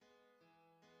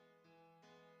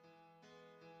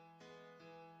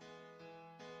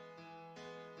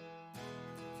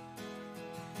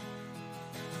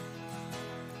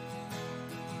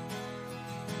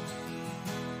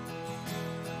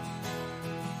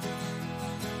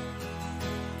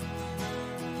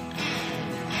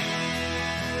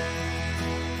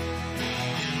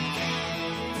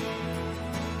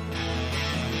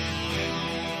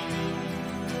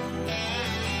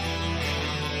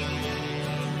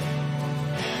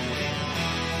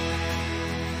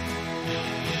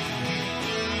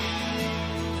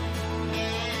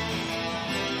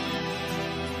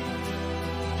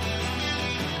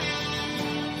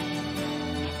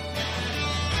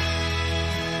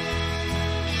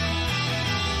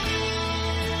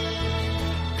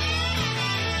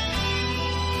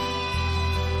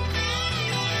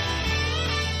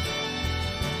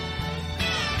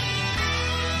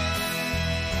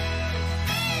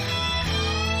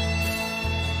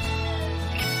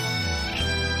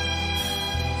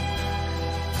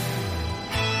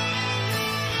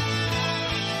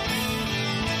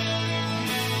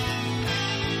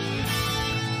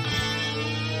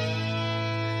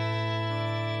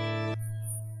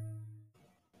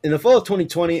In the fall of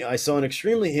 2020, I saw an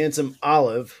extremely handsome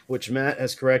olive, which Matt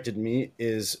has corrected me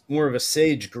is more of a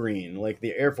sage green, like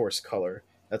the Air Force color.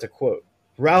 That's a quote.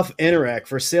 Ralph Anorak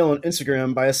for sale on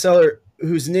Instagram by a seller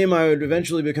whose name I would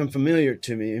eventually become familiar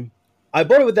to me. I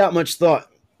bought it without much thought,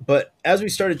 but as we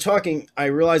started talking, I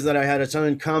realized that I had a ton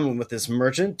in common with this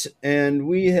merchant, and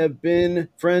we have been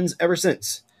friends ever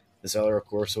since. The seller, of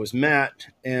course, was Matt,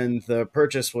 and the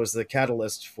purchase was the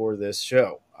catalyst for this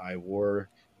show. I wore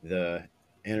the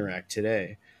Anorak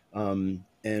today.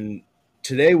 And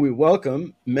today we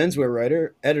welcome menswear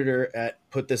writer, editor at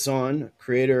Put This On,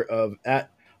 creator of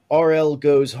at RL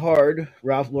Goes Hard,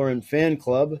 Ralph Lauren Fan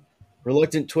Club,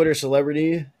 reluctant Twitter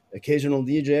celebrity, occasional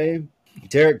DJ,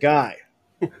 Derek Guy.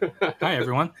 Hi,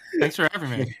 everyone. Thanks for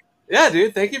having me. Yeah,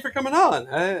 dude. Thank you for coming on.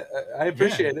 I Yeah,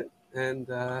 appreciate it.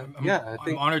 And I I'm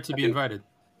think honored to be invited.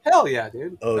 hell yeah,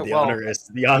 dude. Oh, the Well, honor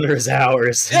is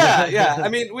ours. yeah. I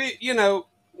mean, we,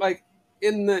 like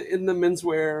in the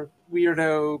menswear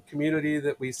weirdo community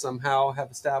that we somehow have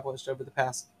established over the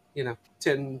past,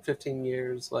 10, 15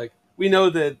 years, like we know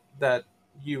that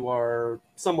you are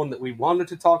someone that we wanted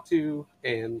to talk to,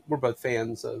 and we're both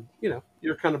fans of,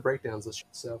 your kind of breakdowns of shit.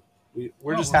 So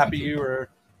we're just Well, happy thank you. you are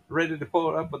ready to pull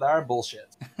it up with our bullshit.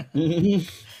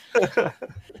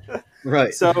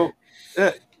 Right. So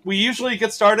we usually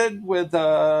get started with,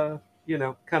 kind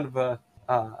of a,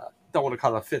 don't want to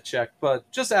call it a fit check, but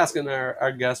just asking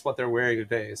our guests what they're wearing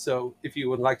today. So if you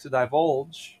would like to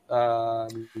divulge,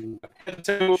 head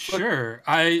to Sure.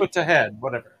 foot to head,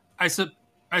 whatever.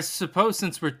 I suppose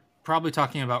since we're probably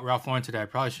talking about Ralph Lauren today, I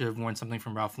probably should have worn something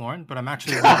from Ralph Lauren, but I'm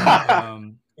actually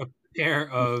wearing a pair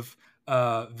of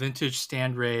vintage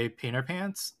Stan Ray painter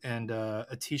pants and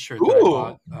a T-shirt that I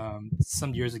bought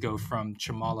some years ago from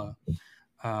Chamala.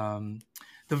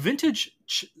 The vintage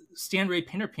Stan Ray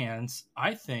painter pants,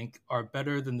 I think, are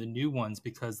better than the new ones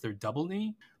because they're double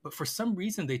knee. But for some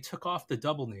reason, they took off the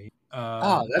double knee.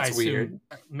 That's weird.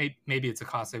 Maybe it's a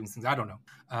cost savings thing. I don't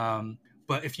know.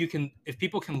 But if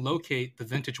people can locate the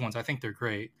vintage ones, I think they're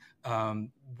great.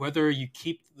 Whether you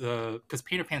keep because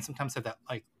painter pants sometimes have that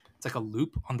it's like a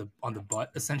loop on the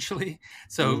butt essentially.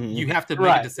 So you have to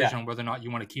make a decision on whether or not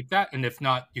you want to keep that, and if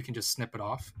not, you can just snip it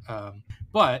off.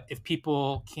 But if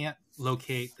people can't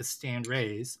locate the Stan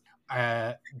Rays,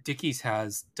 Dickies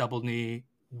has double knee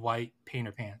white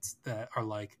painter pants that are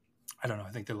like, I don't know, I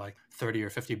think they're like $30 or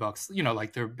 $50.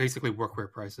 Like they're basically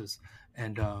workwear prices.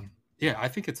 And I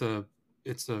think it's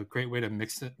a great way to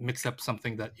mix up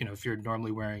something that, if you're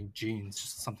normally wearing jeans,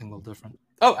 just something a little different.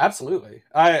 Oh, absolutely.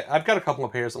 I've got a couple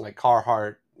of pairs of like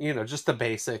Carhartt, just the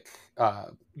basic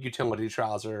utility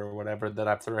trouser or whatever that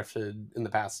I've thrifted in the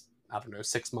past, I don't know,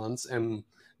 6 months. And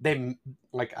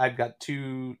I've got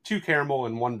two caramel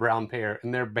and one brown pair,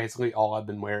 and they're basically all I've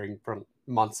been wearing for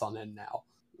months on end now.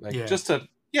 Just a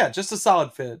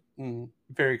solid fit and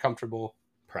very comfortable.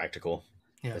 Practical.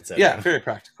 Yeah, very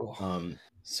practical.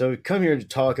 So we come here to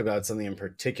talk about something in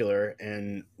particular,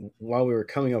 and while we were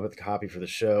coming up with the copy for the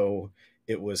show,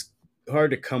 it was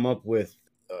hard to come up with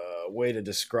a way to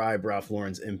describe Ralph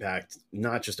Lauren's impact,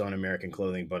 not just on American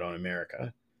clothing, but on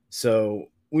America. So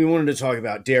we wanted to talk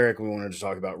about Derek, we wanted to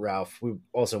talk about Ralph, we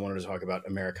also wanted to talk about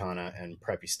Americana and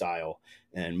preppy style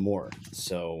and more.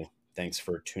 So thanks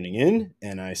for tuning in,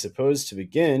 and I suppose to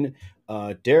begin,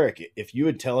 Derek, if you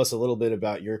would tell us a little bit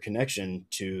about your connection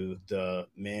to the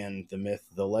man, the myth,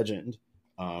 the legend,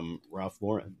 Ralph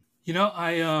Lauren.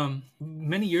 I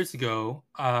many years ago,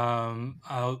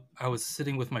 I was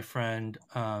sitting with my friend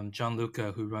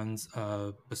Gianluca, who runs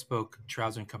a bespoke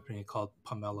trousering company called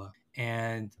Pamela,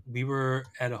 and we were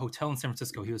at a hotel in San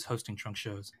Francisco. He was hosting trunk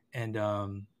shows, and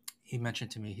he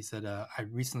mentioned to me, he said, I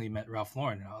recently met Ralph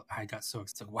Lauren. And I got so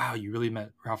excited. Wow, you really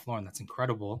met Ralph Lauren? That's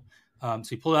incredible. So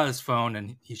he pulled out his phone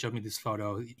and he showed me this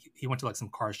photo. He went to like some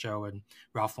car show and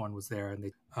Ralph Lauren was there.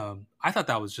 And I thought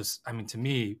that was just, to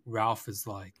me, Ralph is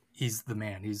like, he's the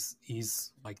man.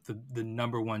 He's like the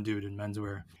number one dude in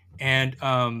menswear. And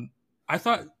I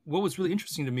thought what was really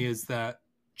interesting to me is that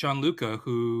Gianluca,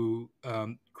 who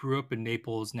grew up in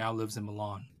Naples, now lives in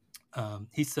Milan.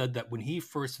 He said that when he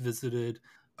first visited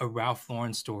a Ralph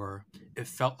Lauren store, it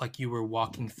felt like you were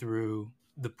walking through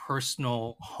the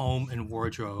personal home and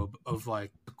wardrobe of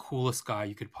like the coolest guy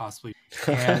you could possibly.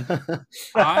 And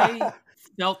I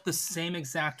felt the same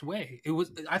exact way.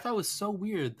 I thought it was so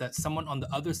weird that someone on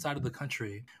the other side of the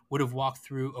country would have walked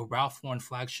through a Ralph Lauren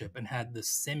flagship and had the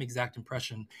same exact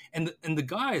impression. And the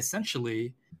guy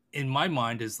essentially, in my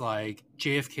mind, is like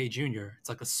JFK Jr. It's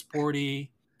like a sporty,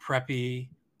 preppy,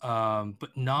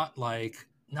 but not like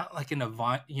in a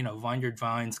Vineyard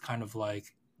Vines kind of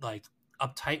like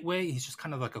uptight way. He's just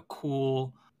kind of like a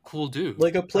cool, cool dude.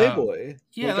 Like a playboy.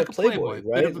 Yeah, like a Playboy, playboy, bit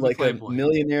right? of a Like a playboy,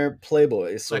 millionaire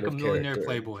playboy sort like a of millionaire character.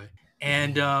 playboy.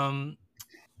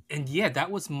 And yeah, that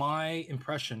was my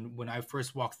impression when I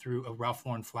first walked through a Ralph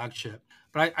Lauren flagship.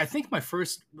 But I think my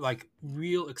first like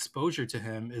real exposure to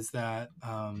him is that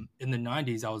in the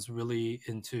 '90s I was really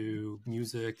into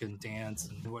music and dance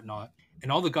and whatnot.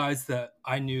 And all the guys that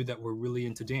I knew that were really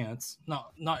into dance,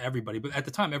 not everybody, but at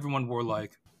the time everyone wore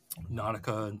like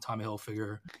Nautica and Tommy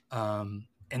Hilfiger,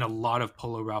 and a lot of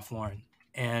Polo Ralph Lauren.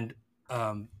 And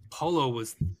Polo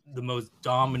was the most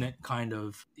dominant kind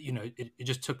of, it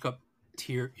just took up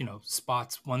tier,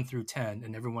 spots 1 through 10,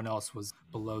 and everyone else was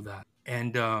below that.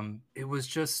 And it was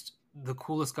just the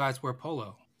coolest guys wear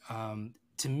Polo.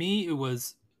 To me, it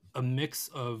was a mix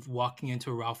of walking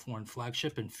into a Ralph Lauren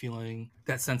flagship and feeling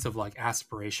that sense of like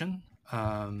aspiration.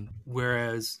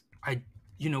 Whereas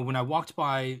when I walked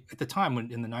by at the time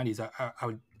when in the '90s,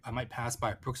 I might pass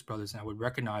by Brooks Brothers and I would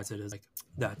recognize it as like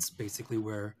that's basically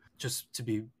where, just to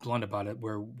be blunt about it,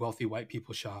 where wealthy white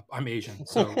people shop. I'm Asian,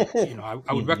 so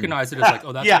I would recognize it as like,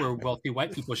 oh, that's where wealthy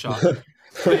white people shop.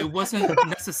 But it wasn't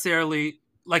necessarily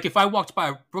like if I walked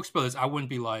by Brooks Brothers, I wouldn't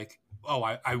be like, oh,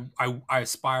 I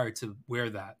aspire to wear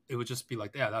that. It would just be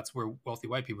like, yeah, that's where wealthy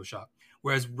white people shop.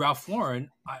 Whereas Ralph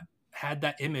Lauren, I had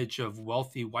that image of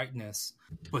wealthy whiteness,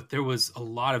 but there was a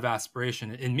lot of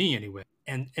aspiration in me anyway.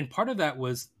 And part of that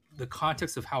was the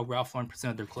context of how Ralph Lauren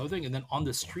presented their clothing, and then on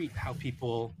the street how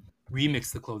people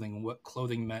remixed the clothing and what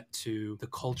clothing meant to the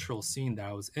cultural scene that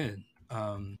I was in.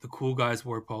 The cool guys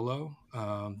wore Polo.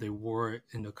 They wore it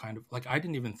in a kind of like, I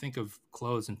didn't even think of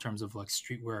clothes in terms of like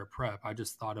streetwear or prep. I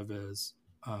just thought of it as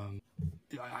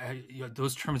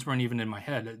those terms weren't even in my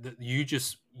head. You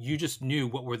just knew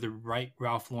what were the right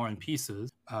Ralph Lauren pieces.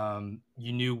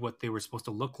 You knew what they were supposed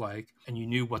to look like, and you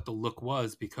knew what the look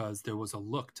was because there was a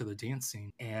look to the dance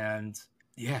scene. And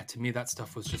yeah, to me that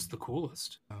stuff was just the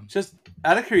coolest. Just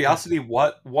out of curiosity,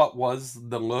 what was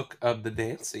the look of the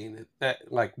dance scene?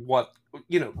 That like what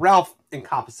Ralph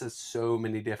encompasses so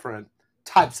many different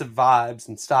types of vibes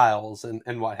and styles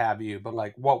and what have you. But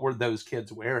like, what were those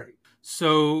kids wearing?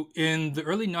 So in the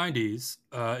early '90s,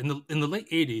 in the late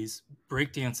 '80s,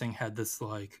 breakdancing had this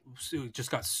like, it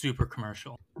just got super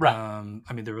commercial. Right.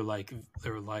 I mean, there were like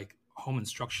home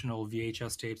instructional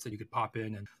VHS tapes that you could pop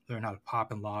in and learn how to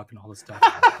pop and lock and all this stuff.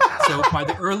 So by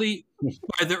the early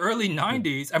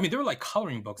 '90s, I mean, there were like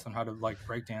coloring books on how to like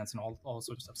breakdance and all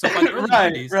sorts of stuff. So by the early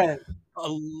 '90s, a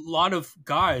lot of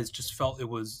guys just felt it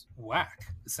was whack.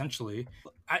 Essentially,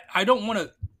 I don't want to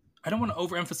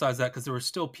overemphasize that because there were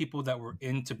still people that were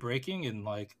into breaking and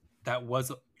like that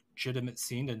was a legitimate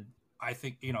scene. And I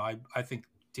think, I think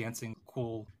dancing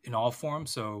cool in all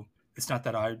forms. So it's not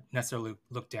that I necessarily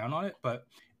look down on it, but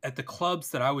at the clubs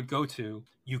that I would go to,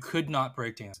 you could not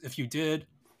break dance. If you did,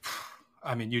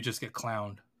 I mean, you just get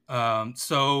clowned.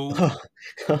 So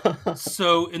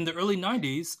in the early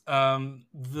 '90s,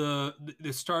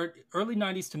 early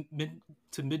 '90s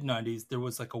to mid '90s, there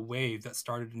was like a wave that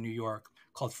started in New York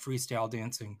called freestyle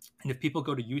dancing. And if people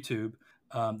go to YouTube,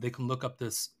 they can look up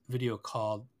this video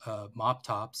called Mop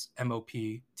Tops,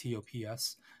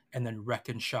 MOPTOPS, and then Wreck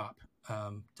and Shop,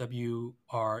 WREKIN,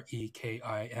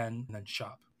 and then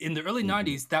Shop. In the early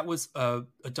 '90s, that was a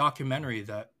documentary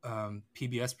that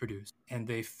PBS produced, and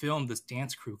they filmed this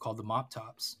dance crew called the Mop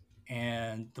Tops.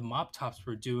 And the Mop Tops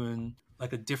were doing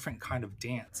like a different kind of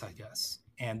dance, I guess.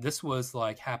 And this was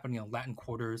like happening in Latin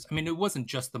quarters. I mean, it wasn't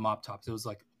just the Mop Tops. It was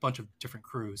like a bunch of different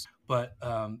crews. But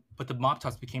the Mop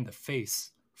Tops became the face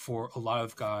for a lot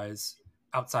of guys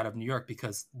outside of New York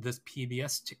because this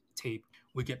PBS tape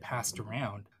would get passed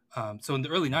around. So in the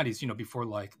early '90s, before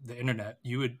like the internet,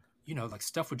 you would, like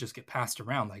stuff would just get passed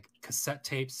around, like cassette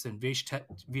tapes and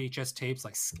VHS tapes,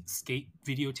 like skate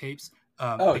videotapes.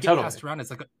 They get passed around as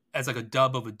like a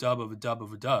dub of a dub of a dub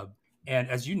of a dub. And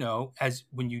as you know,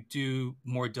 when you do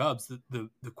more dubs, the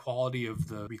quality of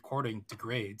the recording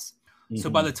degrades. So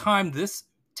by the time this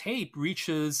tape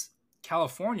reaches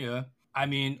California, I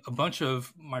mean, a bunch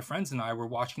of my friends and I were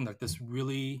watching like this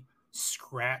really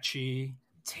scratchy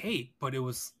tape, but it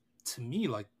was, to me,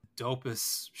 like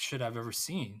dopest shit I've ever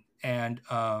seen. And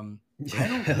I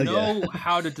don't know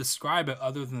how to describe it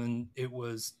other than it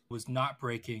was not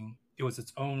breaking. It was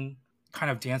its own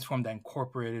kind of dance form that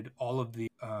incorporated all of the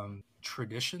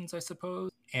traditions, I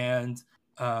suppose. And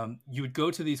you would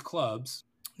go to these clubs,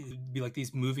 it'd be like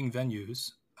these moving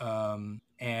venues,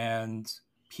 and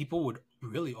people would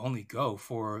really only go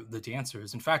for the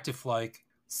dancers. In fact, if like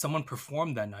someone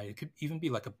performed that night, it could even be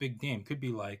like a big name, it could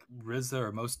be like RZA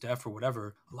or Mos Def or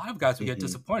whatever. A lot of guys would get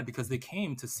disappointed because they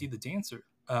came to see the dancer.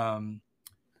 And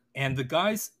the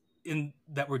guys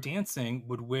that were dancing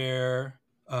would wear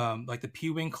like the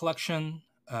P-Wing collection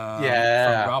from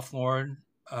Yeah. Ralph Lauren.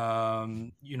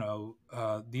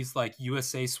 These like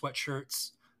USA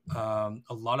sweatshirts,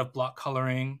 a lot of block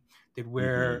coloring. They'd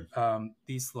wear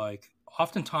these like,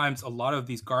 oftentimes a lot of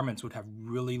these garments would have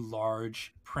really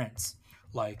large prints,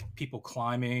 like people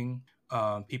climbing,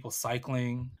 people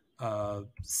cycling,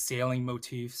 sailing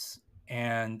motifs.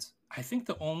 And I think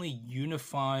the only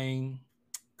unifying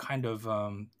kind of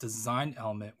design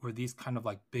element were these kind of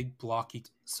like big blocky.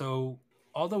 So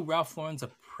although Ralph Lauren's a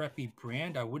preppy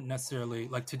brand, I wouldn't necessarily,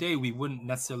 like today we wouldn't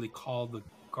necessarily call the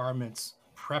garments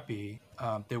preppy.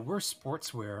 There were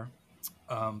sportswear,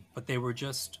 but they were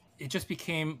just, it just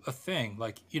became a thing.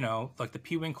 Like, like the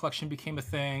P-Wing collection became a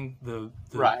thing.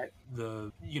 Right.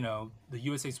 The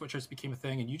USA sweatshirts became a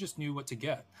thing, and you just knew what to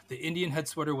get. The Indian head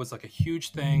sweater was like a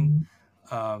huge thing.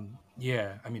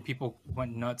 Yeah, I mean, people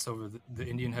went nuts over the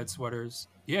Indian head sweaters.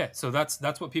 Yeah, so that's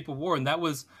what people wore, and that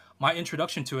was my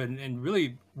introduction to it. And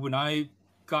really, when I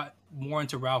got more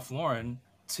into Ralph Lauren,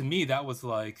 to me, that was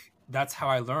like, that's how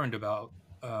I learned about.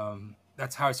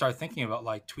 That's how I started thinking about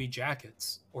like tweed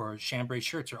jackets or chambray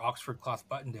shirts or Oxford cloth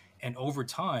button down. And over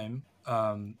time,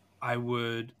 I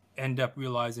would end up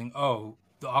realizing, oh,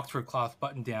 the Oxford cloth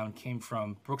button down came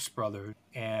from Brooks Brothers,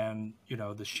 and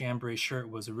the chambray shirt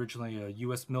was originally a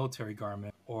U.S. military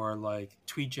garment. Or like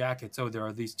tweed jackets, oh, there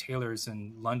are these tailors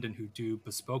in London who do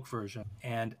bespoke version,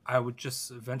 and I would just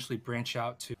eventually branch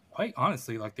out to, quite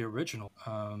honestly, like the original.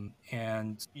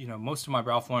 And most of my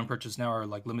Ralph Lauren purchases now are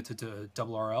like limited to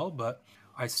double RL, but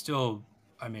I still,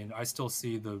 I still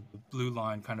see the blue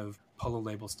line kind of Polo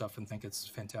label stuff and think it's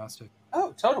fantastic.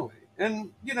 Oh, totally.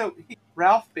 And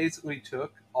Ralph basically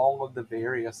took all of the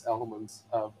various elements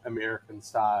of American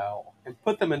style and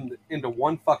put them into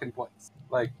one fucking place.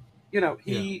 Like, Yeah.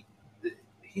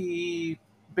 he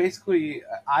basically,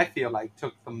 I feel like,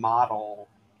 took the model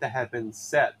that had been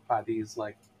set by these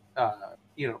like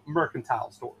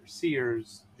mercantile stores,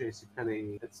 Sears,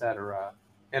 JCPenney, etc.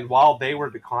 And while they were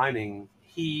declining,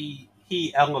 he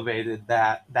elevated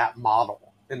that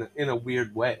model in a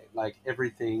weird way. Like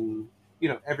everything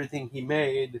he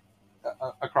made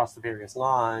across the various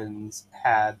lines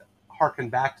had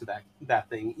harkened back to that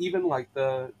thing. Even like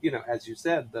the as you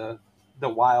said, the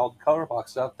wild color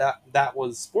box stuff, that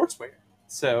was sportswear.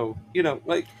 So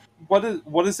like what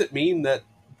does it mean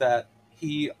that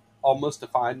he almost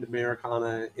defined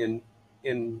Americana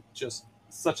in just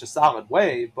such a solid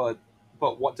way, but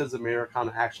what does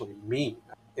Americana actually mean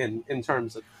in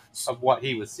terms of what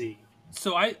he was seeing?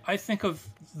 So I think of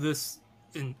this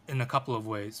in a couple of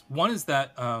ways. One is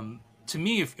that to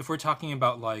me, if we're talking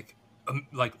about like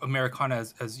Americana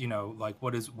as like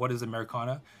what is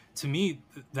Americana, to me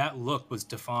that look was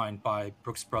defined by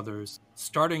Brooks Brothers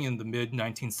starting in the mid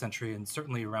 19th century and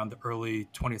certainly around the early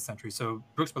 20th century. So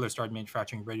Brooks Brothers started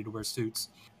manufacturing ready to wear suits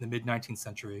in the mid 19th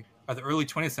century. By the early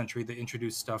 20th century, they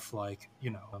introduced stuff like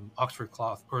Oxford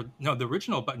cloth, or no, the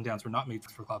original button downs were not made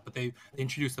for cloth, but they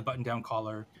introduced the button down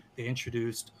collar. They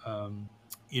introduced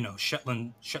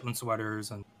Shetland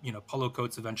sweaters and polo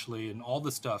coats eventually, and all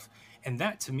this stuff. And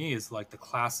that to me is like the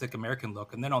classic American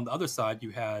look. And then on the other side,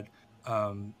 you had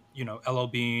LL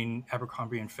Bean,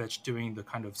 Abercrombie and Fitch doing the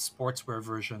kind of sportswear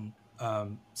version.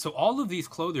 So all of these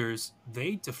clothers,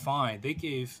 they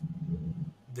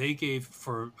gave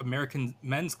for American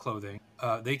men's clothing,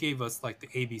 they gave us like the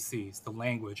ABCs, the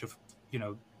language of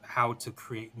how to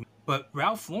create. But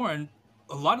Ralph Lauren,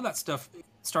 a lot of that stuff,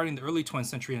 starting the early 20th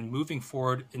century and moving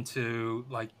forward into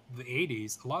like the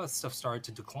 80s, a lot of stuff started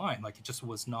to decline. Like it just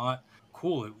was not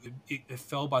cool. It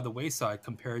fell by the wayside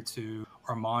compared to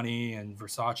Armani and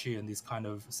Versace and these kind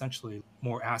of essentially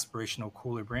more aspirational,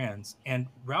 cooler brands. And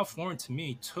Ralph Lauren, to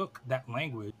me, took that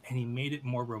language and he made it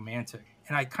more romantic.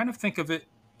 And I kind of think of it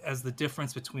as the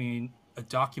difference between a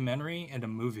documentary and a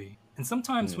movie. And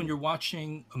sometimes when you're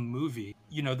watching a movie,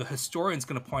 the historian's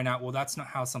going to point out, well, that's not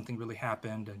how something really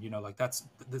happened. And, like that's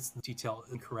this detail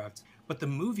incorrect. But the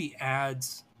movie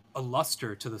adds a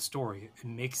luster to the story.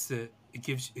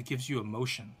 It gives you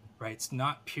emotion, right? It's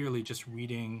not purely just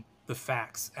reading the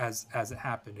facts as it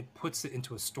happened. It puts it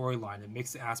into a storyline. It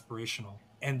makes it aspirational.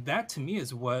 And that to me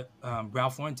is what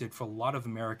Ralph Lauren did for a lot of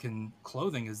American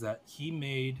clothing, is that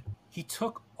he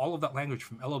took all of that language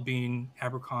from LL Bean,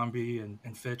 Abercrombie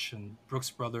and Fitch and Brooks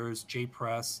Brothers, J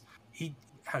Press. He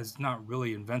has not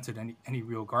really invented any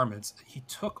real garments. He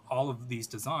took all of these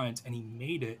designs and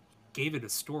he gave it a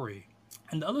story.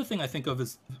 And the other thing I think of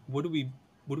is, what are we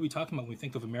talking about when we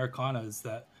think of Americana, is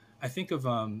that I think of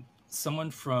someone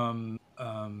from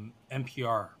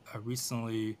NPR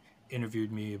recently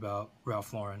interviewed me about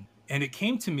Ralph Lauren, And it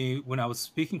came to me when I was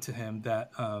speaking to him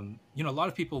that, you know, a lot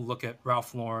of people look at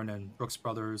Ralph Lauren and Brooks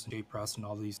Brothers and J. Press and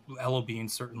all these, L.O. Bean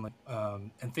certainly,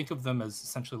 and think of them as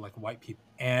essentially like white people.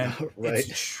 And it's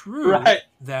Right. true Right.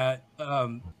 that,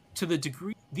 to the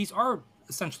degree, these are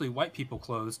essentially white people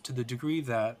clothes, to the degree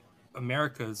that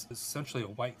America is essentially a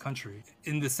white country.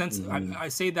 In the sense, Mhm. I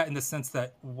say that in the sense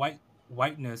that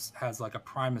whiteness has like a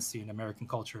primacy in American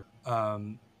culture.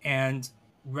 And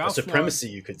A Ralph Lauren, supremacy,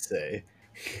 you could say.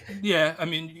 yeah, I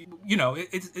mean, you know,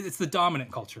 it's the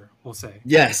dominant culture, we'll say,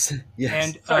 Yes. Yes.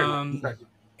 and Certainly.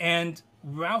 Certainly. and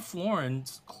Ralph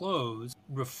Lauren's clothes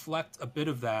reflect a bit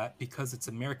of that because it's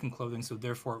American clothing, so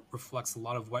therefore it reflects a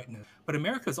lot of whiteness. But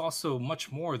America is also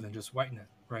much more than just whiteness,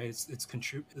 right? It's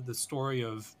the story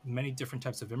of many different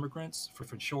types of immigrants for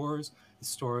different shores, the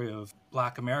story of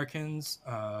Black Americans,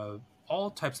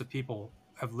 all types of people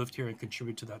have lived here and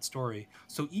contributed to that story.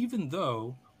 So even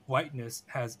though whiteness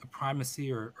has a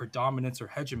primacy or dominance or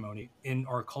hegemony in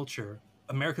our culture,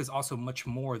 America is also much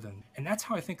more than. And that's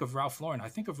how I think of Ralph Lauren. I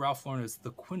think of Ralph Lauren as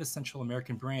the quintessential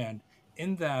American brand,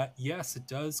 in that, yes, it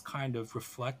does kind of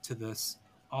reflect to this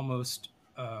almost,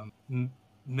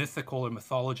 mythical or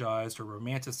mythologized or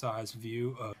romanticized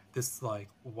view of this like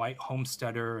white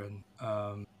homesteader and,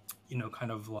 you know,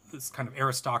 kind of like this kind of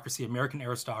aristocracy, American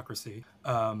aristocracy.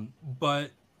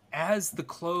 But as the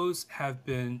clothes have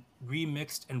been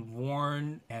remixed and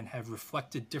worn and have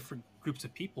reflected different groups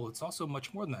of people, it's also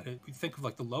much more than that. If you think of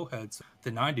like the Lowheads,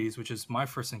 the 90s, which is my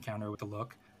first encounter with the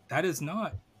look, that is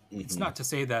not, it's Hmm. not to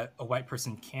say that a white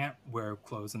person can't wear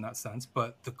clothes in that sense,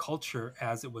 but the culture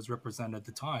as it was represented at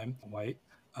the time, white.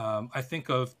 I think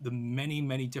of the many,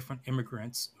 many different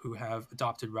immigrants who have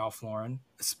adopted Ralph Lauren,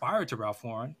 aspired to Ralph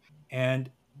Lauren,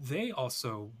 and they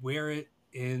also wear it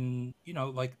in, you know,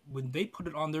 like when they put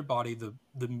it on their body,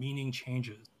 the meaning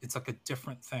changes. It's like a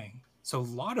different thing. So a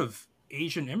lot of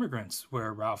Asian immigrants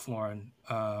wear Ralph Lauren,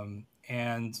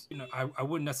 and you know, I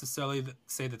wouldn't necessarily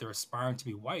say that they're aspiring to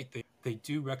be white. They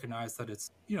do recognize that it's,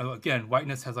 you know, again,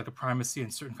 whiteness has like a primacy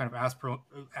and certain kind of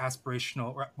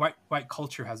aspirational, white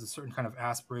culture has a certain kind of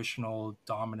aspirational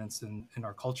dominance in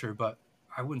our culture. But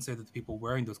I wouldn't say that the people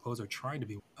wearing those clothes are trying to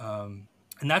be.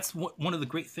 And that's one of the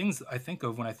great things that I think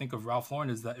of when I think of Ralph Lauren,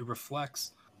 is that it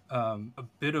reflects, a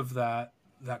bit of that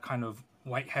kind of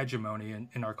white hegemony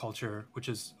in our culture, which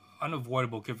is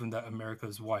unavoidable given that America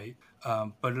is white.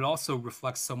 But it also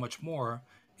reflects so much more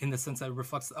in the sense that it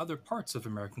reflects other parts of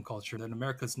American culture, that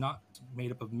America is not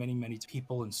made up of many, many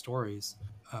people and stories.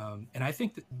 And I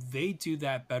think that they do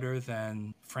that better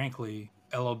than, frankly,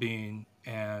 L.L. Bean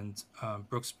and,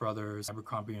 Brooks Brothers,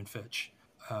 Abercrombie and Fitch.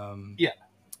 Um, Yeah.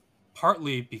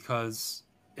 Partly because,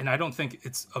 and I don't think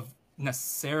it's of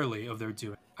necessarily of their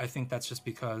doing. I think that's just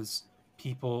because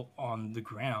people on the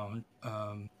ground,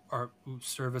 are who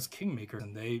serve as kingmakers,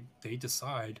 and they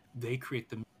decide, they create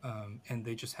them, and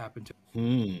they just happen to.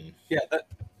 Hmm. Yeah.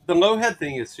 The Lowhead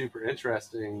thing is super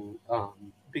interesting,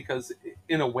 because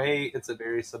in a way it's a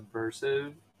very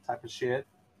subversive type of shit,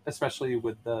 especially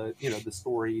with the, you know, the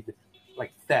storied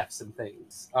like thefts and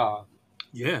things.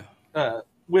 Yeah,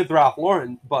 With Ralph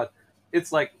Lauren, but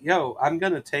it's like, yo, I'm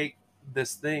gonna take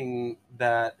this thing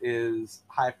that is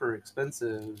hyper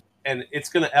expensive and it's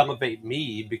gonna elevate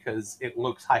me because it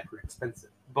looks hyper expensive.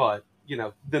 But you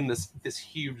know, then this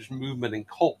huge movement and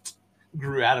cult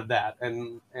grew out of that,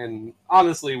 and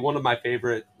honestly, one of my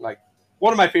favorite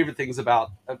things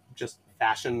about, just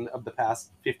fashion of the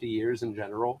past 50 years in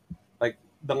general, like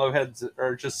the Lowheads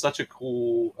are just such a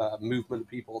cool, movement of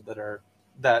people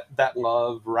that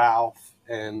love Ralph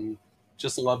and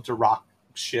just love to rock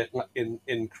shit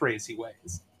in crazy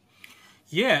ways.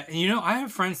 yeah, and you know, I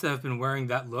have friends that have been wearing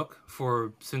that look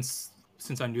for since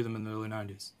I knew them in the early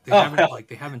 '90s. Oh hell,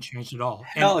 They haven't changed at all,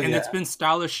 hell and it's yeah, been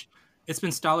stylish. It's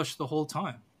been stylish the whole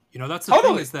time. You know, that's the thing,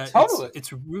 totally, is that totally.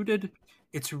 it's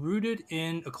rooted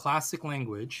in a classic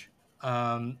language,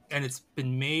 and it's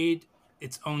been made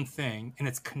its own thing, and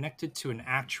it's connected to an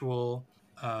actual,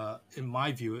 in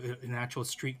my view, an actual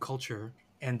street culture,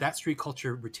 and that street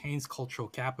culture retains cultural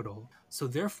capital. So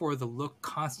therefore, the look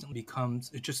constantly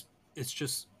becomes, it's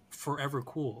just forever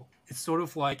cool. It's sort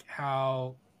of like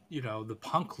how, you know, the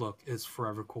punk look is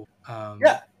forever cool.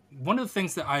 Yeah, One of the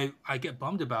things that I get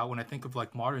bummed about when I think of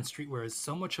like modern streetwear is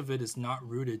so much of it is not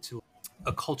rooted to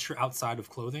a culture outside of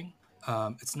clothing.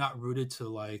 It's not rooted to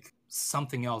like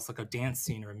something else, like a dance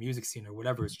scene or a music scene or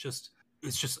whatever. It's just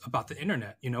it's just about the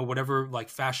internet, whatever like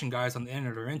fashion guys on the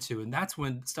internet are into. And that's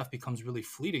when stuff becomes really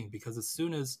fleeting, because as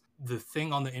soon as the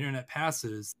thing on the internet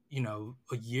passes,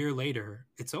 a year later,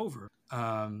 it's over.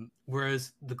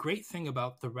 Whereas the great thing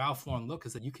about the Ralph Lauren look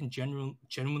is that you can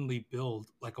genuinely build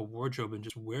like a wardrobe and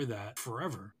just wear that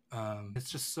forever. It's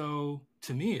just so,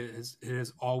 to me, it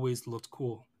has always looked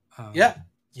cool. Yeah,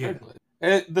 Yeah. certainly.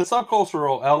 And the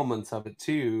subcultural elements of it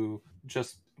too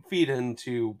just feed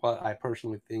into what I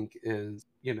personally think is,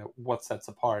 what sets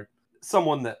apart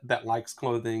someone that likes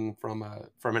clothing from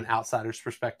an outsider's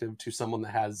perspective to someone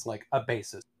that has like a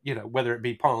basis, whether it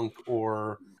be punk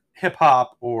or hip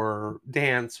hop or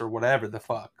dance or whatever the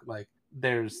fuck. Like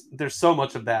there's so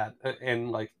much of that,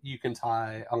 and like you can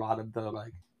tie a lot of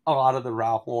the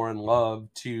Ralph Lauren love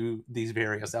to these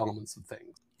various elements of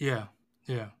things. Yeah.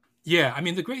 Yeah. Yeah, I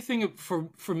mean, the great thing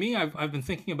for me, I've been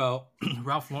thinking about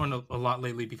Ralph Lauren a lot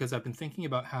lately, because I've been thinking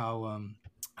about how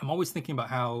I'm always thinking about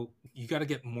how you got to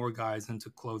get more guys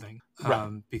into clothing,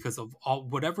 Right. because of all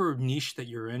whatever niche that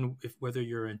you're in. If whether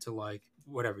you're into like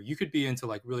whatever, you could be into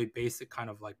like really basic kind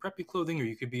of like preppy clothing, or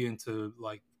you could be into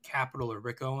like Capital or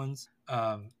Rick Owens.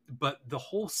 But the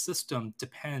whole system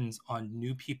depends on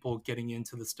new people getting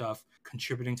into the stuff,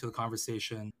 contributing to the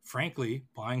conversation, frankly,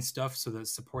 buying stuff so that it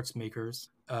supports makers.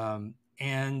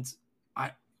 And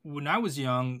when I was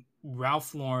young,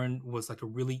 Ralph Lauren was like a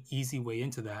really easy way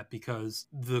into that, because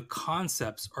the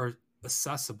concepts are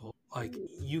accessible. Like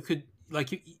you could,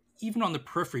 even on the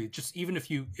periphery, just even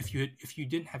if you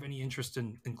didn't have any interest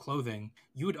in clothing,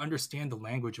 you would understand the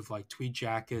language of like tweed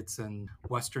jackets and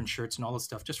Western shirts and all this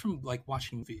stuff just from like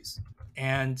watching movies.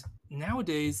 And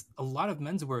nowadays, a lot of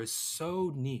menswear is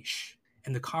so niche,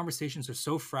 and the conversations are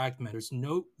so fragmented.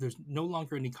 There's no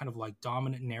longer any kind of like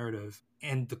dominant narrative,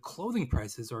 and the clothing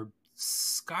prices are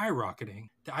skyrocketing.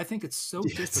 I think it's so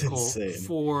difficult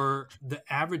for the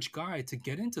average guy to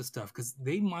get into stuff, because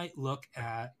they might look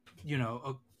at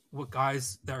what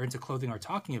guys that are into clothing are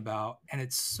talking about, and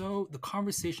the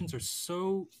conversations are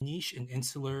so niche and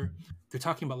insular. They're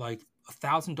talking about like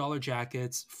 $1,000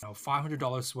 jackets,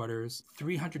 $500 sweaters,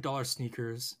 $300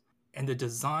 sneakers, and the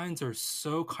designs are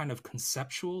so kind of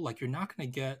conceptual. Like you're not going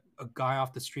to get a guy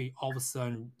off the street all of a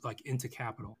sudden like into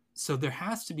Capital. So there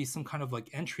has to be some kind of like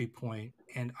entry point.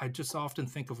 And I just often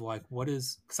think of like,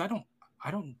 because I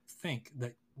don't think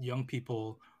that young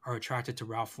people are attracted to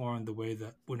Ralph Lauren the way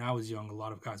that when I was young, a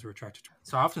lot of guys were attracted to.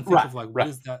 So I often think of like, what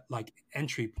is that like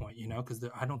entry point, because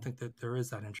I don't think that there is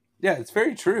that entry. Yeah, it's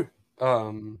very true.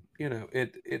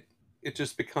 It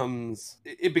just becomes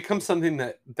something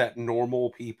that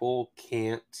normal people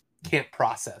can't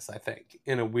process, I think,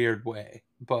 in a weird way.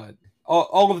 But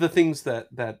all of the things that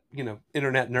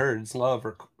internet nerds love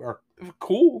are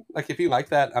cool. Like if you like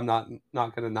that, I'm not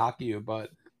going to knock you,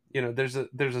 but there's a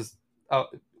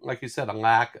like you said, a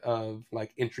lack of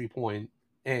like entry point,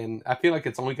 and I feel like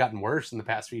it's only gotten worse in the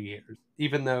past few years.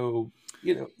 Even though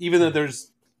though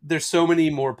there's so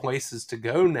many more places to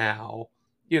go now,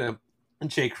 and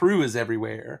J. Crew is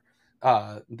everywhere.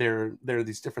 There are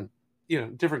these different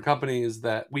companies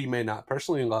that we may not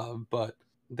personally love, but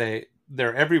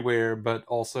they're everywhere. But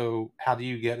also, how do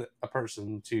you get a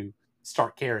person to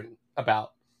start caring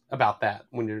about that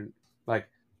when you're like,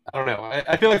 I don't know.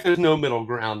 I feel like there's no middle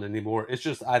ground anymore. It's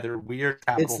just either weird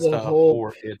Capital stuff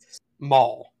or it's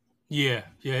mall. Yeah,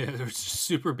 they're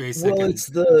super basic. Well, it's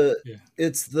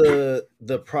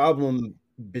the problem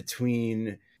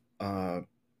between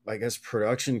I guess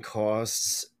production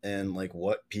costs and like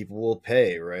what people will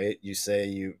pay, right? You say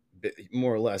you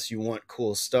more or less you want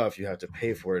cool stuff, you have to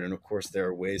pay for it, and of course there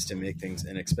are ways to make things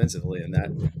inexpensively, and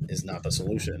that is not the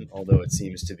solution, although it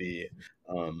seems to be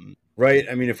right.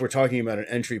 I mean, if we're talking about an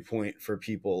entry point for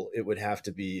people, it would have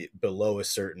to be below a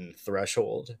certain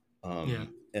threshold.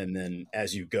 And then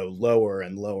as you go lower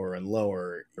and lower and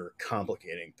lower, you're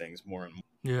complicating things more and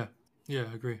more. Yeah,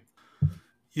 I agree.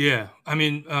 Yeah, I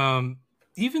mean,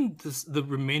 even the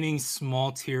remaining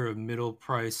small tier of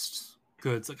middle-priced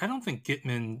goods, like I don't think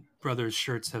Gitman Brothers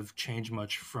shirts have changed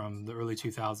much from the early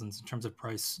 2000s in terms of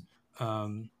price. But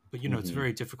it's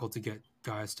very difficult to get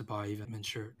guys to buy even men's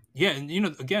shirt. Yeah, and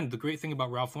again, the great thing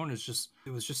about Ralph Lauren is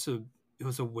it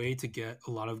was a way to get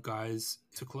a lot of guys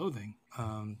to clothing.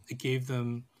 It gave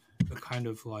them a kind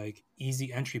of like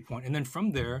easy entry point, and then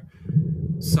from there,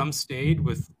 some stayed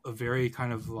with a very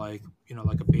kind of like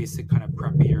like a basic kind of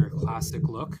preppier classic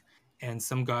look, and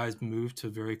some guys moved to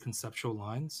very conceptual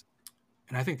lines.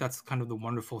 And I think that's kind of the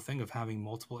wonderful thing of having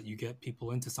multiple. You get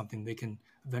people into something, they can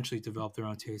eventually develop their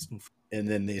own taste, and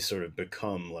then they sort of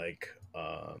become like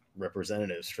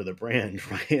representatives for the brand,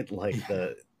 right? Like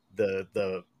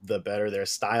the better their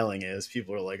styling is.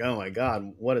 People are like, oh my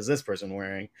god, what is this person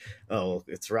wearing? Oh,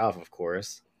 it's Ralph, of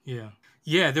course.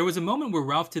 Yeah, there was a moment where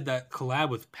Ralph did that collab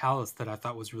with Palace that I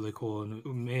thought was really cool, and it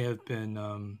may have been.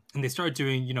 And they started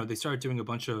doing, a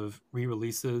bunch of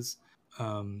re-releases.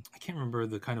 I can't remember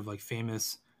the kind of like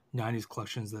famous '90s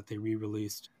collections that they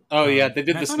re-released. Oh yeah, they did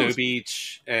and I the thought it Snow was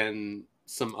Beach and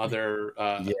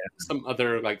Yeah, some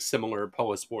other like similar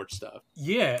Polo Sport stuff.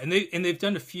 yeah, and they've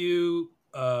done a few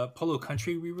Polo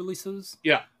Country re-releases.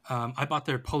 Yeah. I bought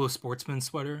their Polo Sportsman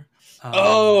sweater.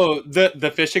 Oh,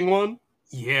 the fishing one.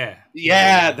 Yeah,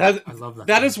 Yeah, I love that.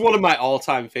 That is one of my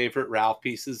all-time favorite Ralph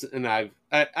pieces, and I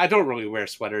don't really wear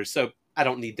sweaters, so I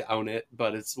don't need to own it.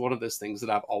 But it's one of those things that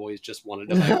I've always just wanted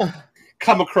to like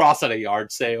come across at a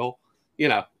yard sale. You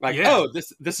know, like, oh,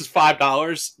 this is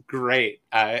 $5. Great.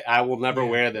 I will never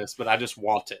wear this, but I just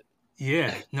want it.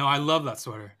 Yeah, no, I love that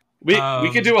sweater. We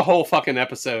could do a whole fucking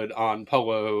episode on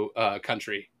Polo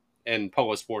Country and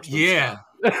Polo Sportsman. Yeah.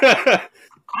 Stuff.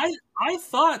 I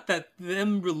thought that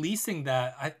them releasing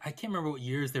that, I can't remember what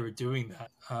years they were doing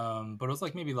that, but it was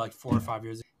like maybe like 4 or 5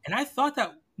 years, and I thought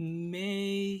that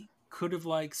could have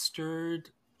like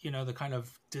stirred the kind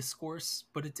of discourse,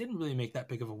 but it didn't really make that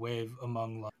big of a wave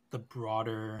among like the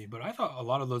broader. But I thought a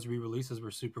lot of those re-releases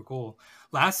were super cool.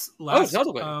 Last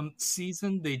totally.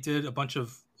 Season they did a bunch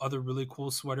of other really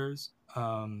cool sweaters.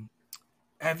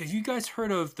 Have you guys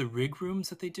heard of the rig rooms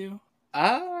that they do?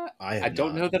 I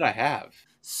don't know that I have.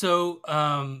 So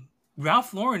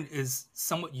Ralph Lauren is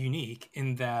somewhat unique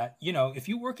in that, if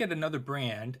you work at another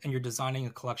brand and you're designing a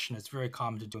collection, it's very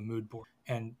common to do a mood board.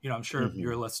 And, I'm sure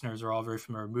your listeners are all very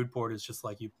familiar. Mood board is just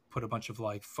like you put a bunch of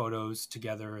like photos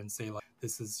together and say like,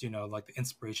 this is, like the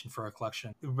inspiration for a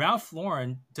collection. Ralph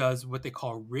Lauren does what they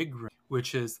call rig room,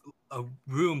 which is a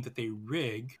room that they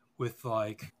rig with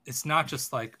like, it's not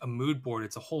just like a mood board.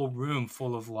 It's a whole room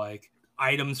full of like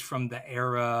items from the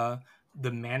era,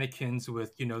 the mannequins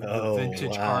with the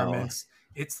vintage garments.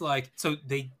 It's like, so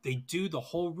they do the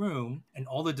whole room, and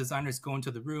all the designers go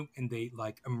into the room and they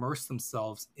like immerse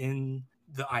themselves in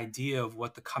the idea of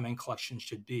what the coming collection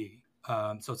should be.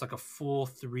 So it's like a full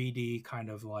 3D kind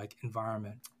of like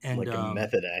environment, and like a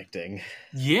method acting.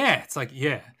 Yeah, it's like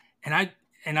and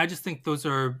I just think those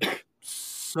are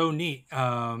so neat.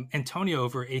 Antonio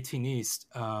over 18 East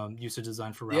used to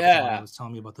design for Ralph Lauren. He was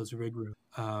telling me about those rig rooms.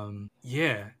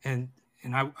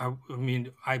 And I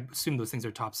mean, I assume those things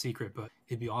are top secret, but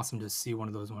it'd be awesome to see one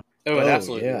of those ones. Oh, it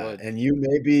absolutely would. And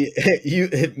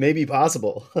it may be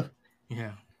possible.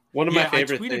 Yeah. One of my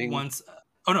favorite I tweeted things. Once.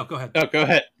 Oh no, go ahead. Oh, go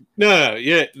ahead. No,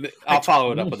 yeah, I'll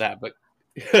follow it up with that. But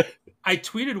I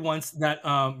tweeted once that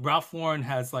Ralph Lauren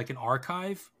has like an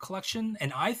archive collection,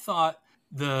 and I thought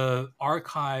the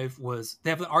archive they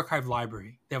have an archive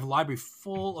library. They have a library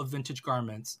full of vintage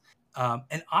garments.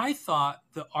 And I thought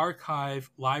the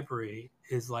archive library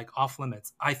is like off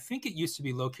limits. I think it used to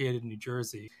be located in New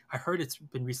Jersey. I heard it's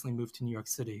been recently moved to New York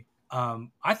City.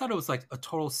 I thought it was like a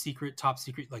total secret, top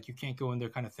secret, like you can't go in there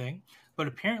kind of thing. But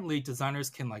apparently designers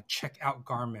can like check out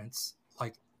garments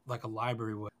like a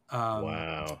library would.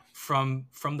 Wow. From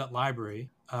that library.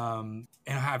 And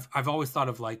I've always thought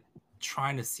of like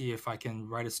trying to see if I can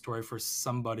write a story for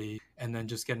somebody and then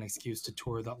just get an excuse to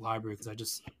tour that library, because I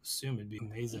just assume it'd be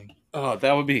amazing. Oh,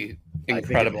 that would be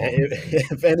incredible.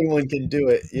 If anyone can do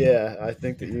it, I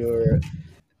think that your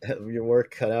work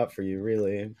cut out for you,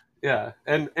 really. Yeah,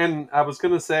 and I was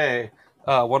gonna say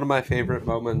one of my favorite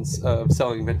moments of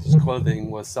selling vintage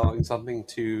clothing was selling something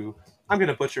to, I'm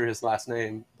gonna butcher his last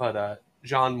name, but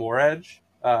John Moredge.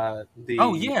 I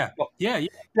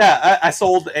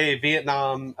sold a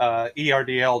Vietnam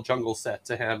ERDL jungle set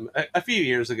to him a few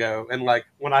years ago, and like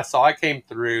when I saw it came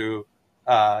through,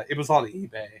 it was on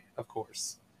eBay, of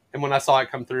course. And when I saw it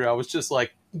come through, I was just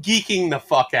like geeking the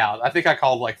fuck out. I think I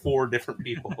called like 4 different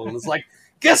people and was like,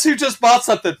 "Guess who just bought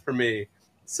something for me?"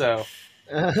 So,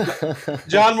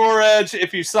 John Moredge,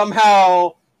 if you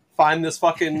somehow find this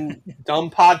fucking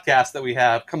dumb podcast that we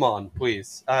have, come on,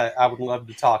 please. I would love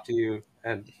to talk to you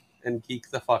and geek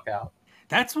the fuck out.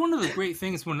 That's one of the great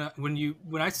things when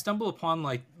I stumble upon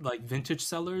like vintage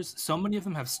sellers. So many of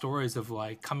them have stories of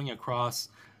like coming across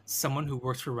someone who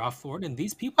works for Ralph Lauren, and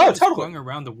these people are just going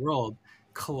around the world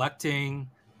collecting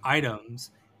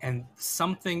items, and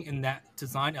something in that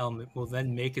design element will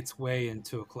then make its way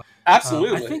into a collection.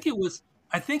 Absolutely.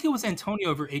 I think it was Antonio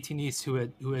over 18 East who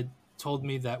had told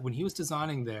me that when he was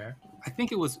designing there, I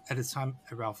think it was at his time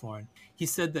at Ralph Lauren, he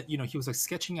said that, he was like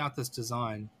sketching out this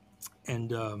design,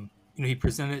 and, he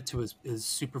presented it to his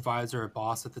supervisor or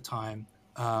boss at the time.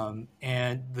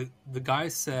 And the guy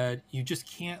said, you just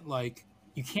can't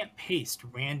you can't paste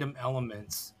random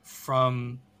elements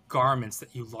from garments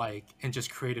that you like and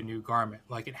just create a new garment.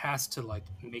 Like it has to like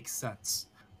make sense.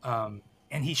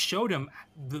 And he showed him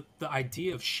the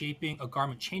idea of shaping a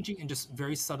garment, changing in just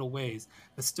very subtle ways,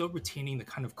 but still retaining the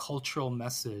kind of cultural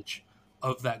message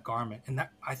of that garment. And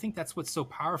that, I think that's what's so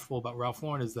powerful about Ralph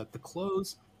Lauren, is that the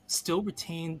clothes still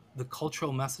retain the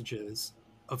cultural messages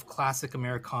of classic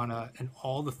Americana and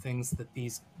all the things that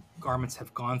these garments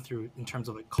have gone through in terms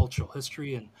of like cultural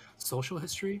history and social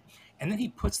history. And then he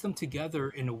puts them together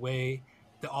in a way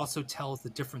that also tells the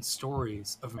different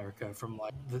stories of America, from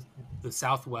like the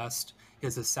Southwest. He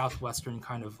has a Southwestern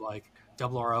kind of like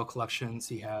double RL collections.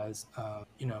 He has,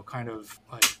 kind of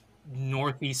like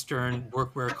Northeastern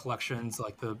workwear collections,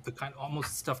 like the kind of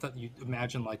almost stuff that you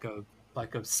imagine like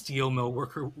a steel mill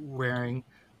worker wearing.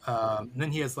 And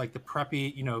then he has like the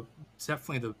preppy,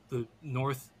 definitely the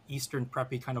Northeastern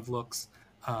preppy kind of looks.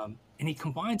 And he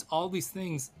combines all these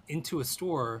things into a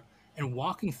store, and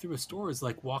walking through a store is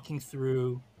like walking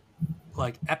through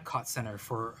like Epcot Center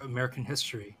for American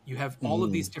history. You have all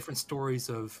of these different stories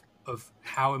of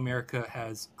how America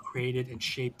has created and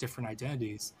shaped different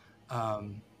identities,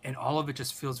 and all of it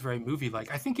just feels very movie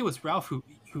like. I think it was Ralph who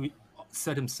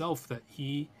said himself that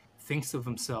he thinks of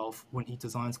himself when he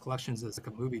designs collections as like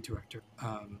a movie director.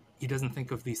 He doesn't think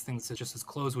of these things as just as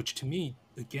clothes, which to me,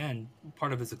 again,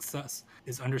 part of his success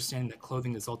is understanding that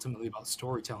clothing is ultimately about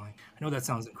storytelling. I know that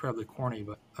sounds incredibly corny,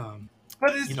 but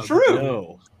it's true.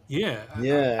 No. Yeah.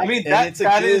 Yeah. I mean, and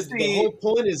that is the whole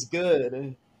point is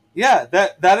good. Yeah,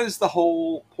 that is the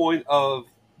whole point of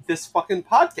this fucking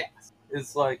podcast.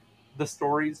 Is like the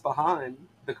stories behind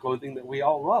the clothing that we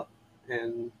all love.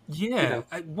 And yeah,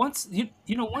 once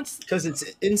because it's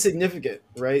insignificant,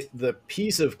 right? The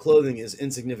piece of clothing is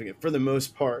insignificant for the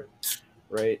most part,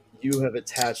 right? You have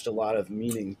attached a lot of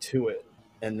meaning to it,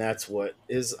 and that's what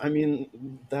is. I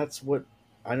mean, that's what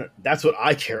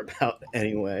I care about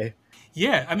anyway.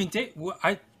 Yeah, I mean,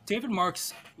 David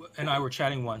Marks and I were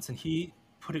chatting once, and he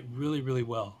put it really, really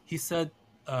well. He said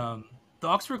the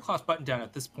Oxford cloth button down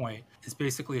at this point is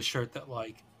basically a shirt that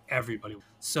like everybody.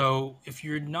 So if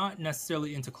you're not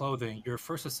necessarily into clothing, your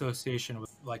first association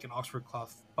with like an Oxford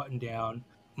cloth button down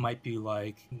might be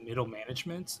like middle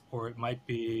management, or it might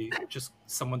be just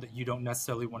someone that you don't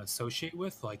necessarily want to associate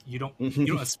with. Like you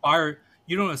don't aspire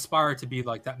to be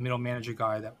like that middle manager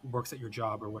guy that works at your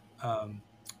job or what.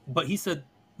 But he said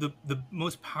the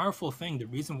most powerful thing, the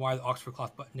reason why the Oxford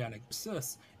cloth button down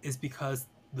exists, is because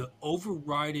the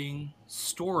overriding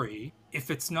story,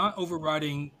 if it's not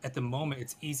overriding at the moment,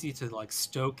 it's easy to like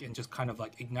stoke and just kind of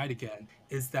like ignite again,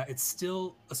 is that it's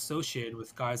still associated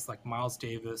with guys like Miles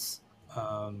Davis,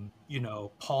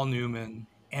 Paul Newman.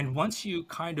 And once you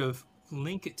kind of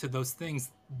link it to those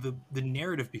things, the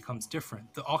narrative becomes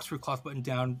different. The Oxford cloth button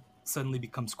down suddenly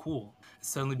becomes cool. It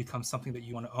suddenly becomes something that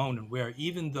you want to own and wear,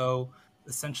 even though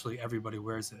essentially everybody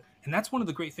wears it. And that's one of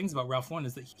the great things about Ralph Lauren,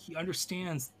 is that he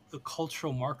understands the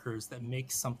cultural markers that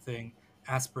make something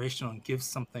aspirational and gives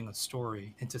something a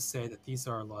story, and to say that these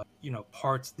are like,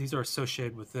 parts, these are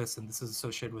associated with this and this is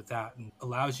associated with that, and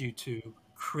allows you to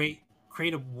create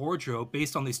a wardrobe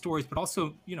based on these stories, but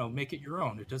also, make it your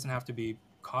own. It doesn't have to be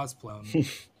cosplay.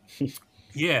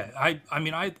 Yeah,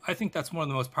 I think that's one of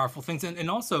the most powerful things,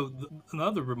 and also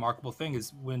another remarkable thing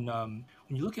is when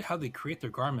you look at how they create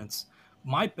their garments.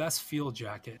 My best field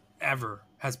jacket ever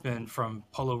has been from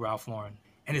Polo Ralph Lauren,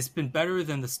 and it's been better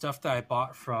than the stuff that I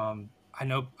bought from. I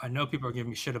know people are giving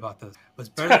me shit about this, but it's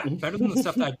better than the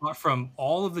stuff that I bought from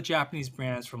all of the Japanese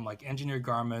brands, from like Engineered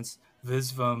Garments,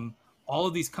 Visvim, all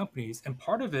of these companies. And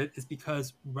part of it is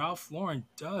because Ralph Lauren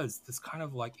does this kind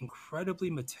of like incredibly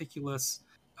meticulous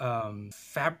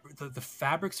the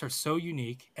fabrics are so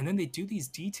unique, and then they do these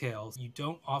details you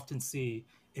don't often see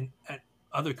at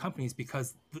other companies,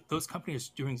 because those companies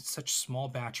are doing such small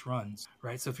batch runs,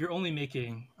 right? So if you're only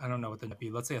making, I don't know what that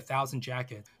be, let's say 1,000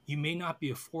 jackets, you may not be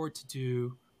afford to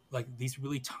do like these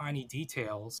really tiny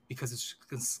details, because it's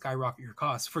going to skyrocket your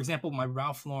costs. For example, my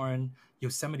Ralph Lauren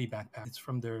Yosemite backpack, it's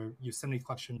from their Yosemite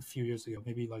collection a few years ago,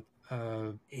 maybe like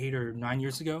 8 or 9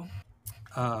 years ago.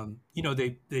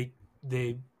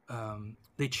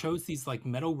 They chose these like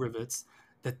metal rivets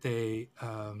that they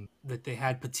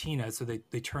had patina, so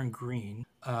they turn green.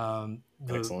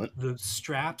 Excellent. The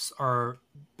straps are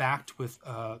backed with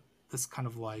this kind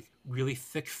of like really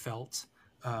thick felt.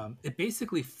 It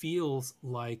basically feels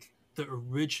like the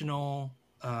original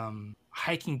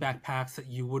hiking backpacks that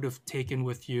you would have taken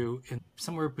with you in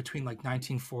somewhere between like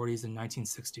 1940s and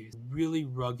 1960s. Really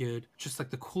rugged, just like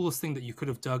the coolest thing that you could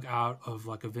have dug out of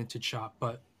like a vintage shop.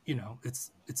 But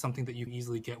it's something that you can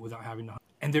easily get without having to.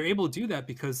 And they're able to do that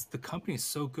because the company is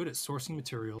so good at sourcing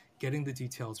material, getting the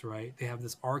details right. They have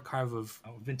this archive of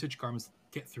vintage garments to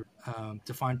get through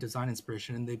to find design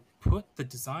inspiration. And they put the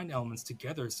design elements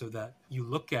together so that you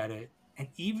look at it. And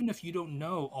even if you don't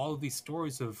know all of these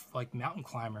stories of like mountain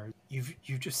climbers, you've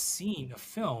just seen a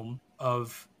film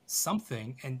of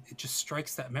something and it just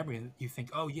strikes that memory. And you think,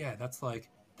 oh, yeah,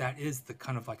 that is the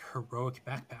kind of like heroic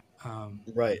backpack.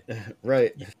 Right,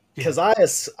 right. Yeah. Because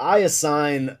I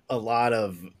assign a lot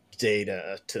of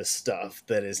data to stuff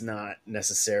that is not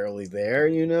necessarily there.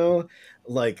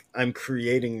 Like I'm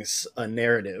creating a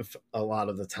narrative a lot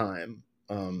of the time,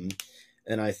 and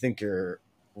I think you're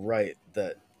right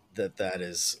that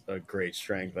is a great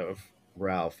strength of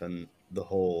Ralph and the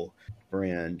whole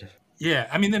brand. Yeah,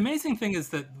 I mean, the amazing thing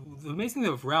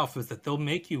with Ralph is that they'll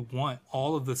make you want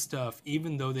all of the stuff,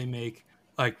 even though they make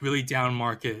like really down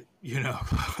market,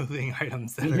 clothing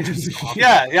items that are just awful.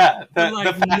 Yeah. But, The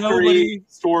like factory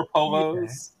store yeah,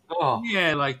 polos. Oh,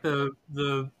 yeah, like like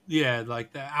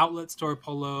the outlet store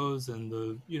polos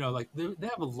and like they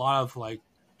have a lot of like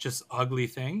just ugly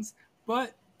things,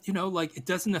 but like it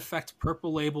doesn't affect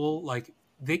Purple Label. Like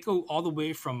they go all the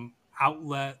way from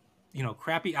outlet,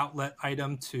 crappy outlet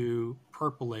item to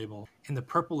Purple Label, and the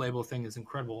Purple Label thing is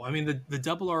incredible. I mean, the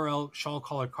double RL shawl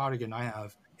collar cardigan I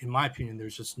have, in my opinion,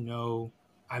 there's just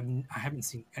I haven't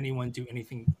seen anyone do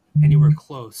anything anywhere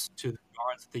close to the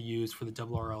yarns that they use for the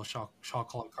double RL shawl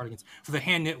collar cardigans. For the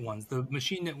hand knit ones, the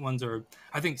machine knit ones are,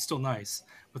 I think, still nice,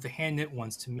 but the hand knit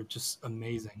ones to me are just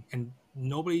amazing, and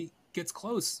nobody gets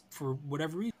close for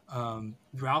whatever reason.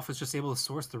 Ralph is just able to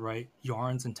source the right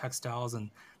yarns and textiles,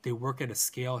 and they work at a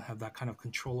scale and have that kind of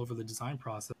control over the design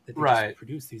process that they just right.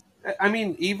 produce these. I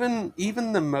mean, even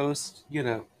the most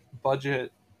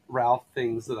budget Ralph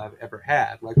things that I've ever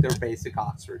had, like their basic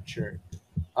Oxford shirt.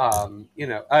 I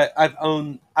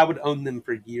would own them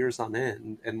for years on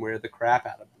end and wear the crap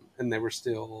out of them, and they were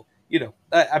still,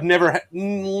 I've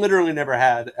literally never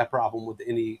had a problem with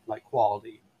any like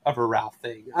quality of a Ralph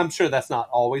thing. I'm sure that's not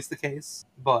always the case,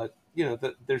 but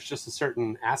there's just a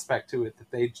certain aspect to it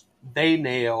that they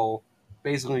nail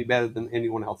basically better than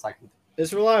anyone else I can.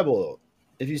 It's reliable.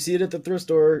 If you see it at the thrift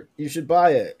store, you should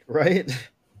buy it, right?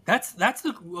 That's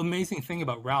the amazing thing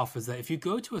about Ralph is that if you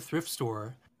go to a thrift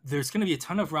store, there's going to be a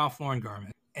ton of Ralph Lauren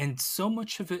garments, and so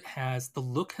much of it the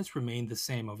look has remained the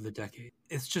same over the decade.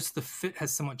 It's just the fit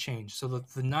has somewhat changed. So the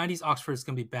 90s Oxford is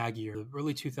going to be baggier, the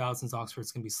early 2000s Oxford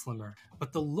is going to be slimmer,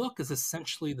 but the look is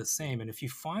essentially the same. And if you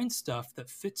find stuff that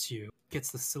fits you,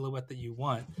 gets the silhouette that you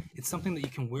want, it's something that you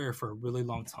can wear for a really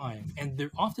long time. And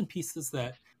they're often pieces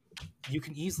that you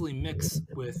can easily mix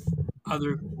with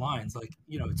other lines. Like,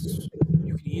 you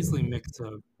can easily mix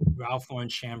a Ralph Lauren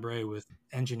chambray with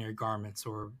engineered garments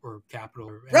or Capital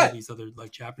or any of these other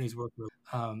like Japanese work.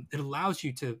 It allows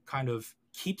you to kind of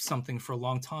keep something for a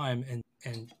long time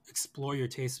and explore your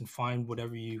taste and find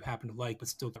whatever you happen to like, but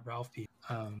still get Ralph piece.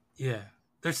 Yeah.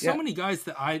 There's so many guys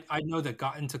that I know that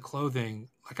got into clothing.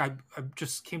 Like I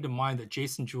just came to mind that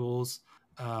Jason Jules,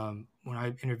 when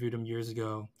I interviewed him years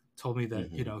ago, told me that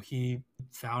he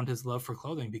found his love for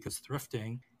clothing because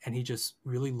thrifting, and he just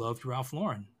really loved Ralph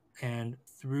Lauren, and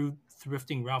through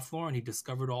thrifting Ralph Lauren he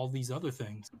discovered all these other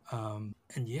things. And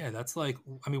yeah, that's like,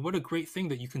 I mean, what a great thing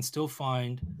that you can still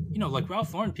find like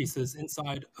Ralph Lauren pieces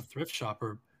inside a thrift shop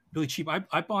are really cheap.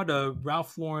 I bought a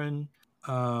Ralph Lauren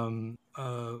in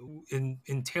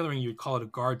tailoring you'd call it a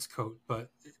guard's coat,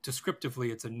 but descriptively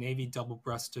it's a navy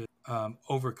double-breasted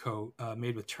overcoat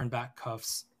made with turn-back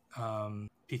cuffs,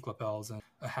 peak lapels, and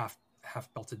a half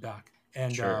belted back.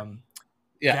 And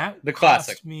that the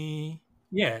classic.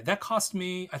 That cost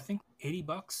me I think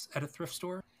 $80 at a thrift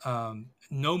store.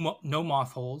 No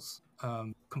moth holes,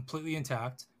 completely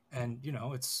intact, and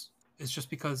it's just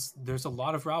because there's a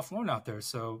lot of Ralph Lauren out there.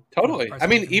 So totally. I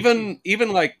mean,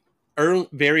 even like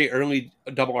very early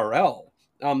double RL,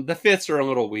 the fits are a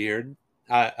little weird,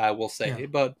 I will say,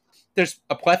 but there's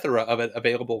a plethora of it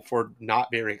available for not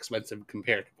very expensive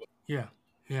comparatively. Yeah.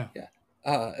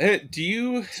 Do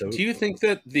you think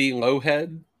that the low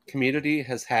head community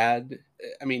has had?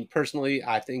 I mean, personally,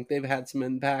 I think they've had some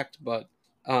impact, but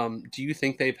do you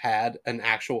think they've had an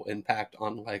actual impact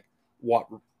on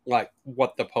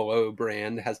what the Polo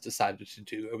brand has decided to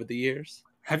do over the years?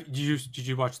 Did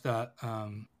you watch that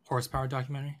Horsepower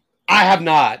documentary? I have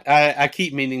not. I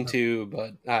keep meaning to,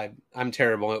 but I'm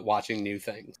terrible at watching new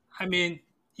things. I mean,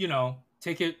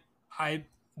 take it.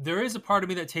 There is a part of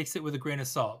me that takes it with a grain of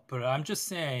salt, but I'm just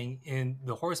saying, in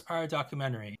the Horsepower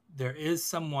documentary, there is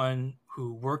someone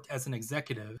who worked as an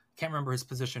executive. Can't remember his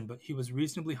position, but he was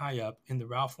reasonably high up in the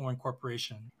Ralph Lauren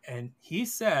Corporation, and he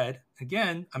said,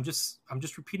 again, I'm just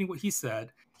repeating what he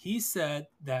said. he said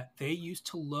that they used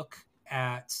to look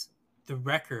at the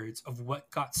records of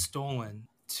what got stolen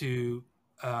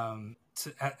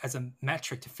as a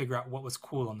metric to figure out what was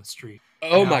cool on the street.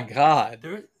 Oh Now, my God.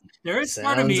 There is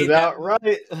part of Sounds me about that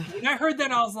right. when I heard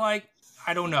that, I was like,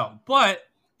 I don't know, but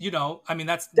I mean,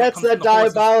 that That's comes the from the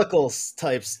horse's. diabolical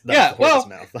types. Yeah, well,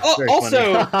 mouth. That's very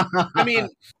also, funny. I mean,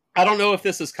 I don't know if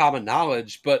this is common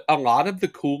knowledge, but a lot of the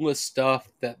coolest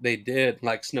stuff that they did,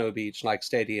 like Snow Beach, like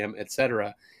Stadium,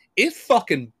 etc., it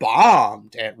fucking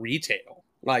bombed at retail.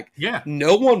 Like, Yeah.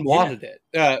 no one wanted it,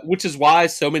 which is why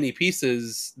so many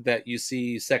pieces that you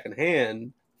see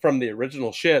secondhand from the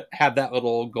original shit have that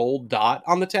little gold dot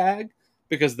on the tag,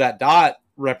 because that dot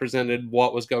represented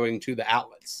what was going to the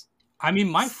outlets. I mean,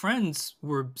 my friends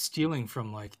were stealing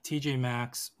from like TJ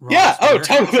Maxx, Ross. Yeah, oh,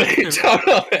 totally,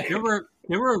 totally.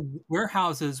 There were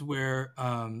warehouses where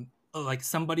like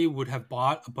somebody would have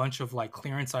bought a bunch of like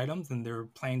clearance items and they were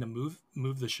planning to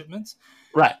move the shipments.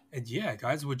 Right. And the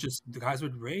guys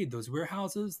would raid those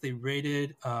warehouses. They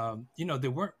raided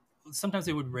sometimes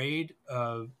they would raid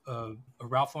a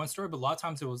Ralph Lauren store, but a lot of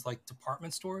times it was like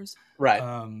department stores. Right.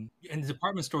 And the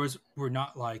department stores were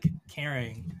not like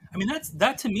carrying. I mean,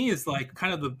 that to me is like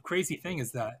kind of the crazy thing,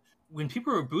 is that when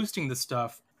people were boosting this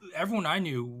stuff, everyone I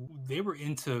knew, they were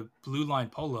into Blue Line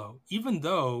Polo, even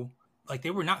though like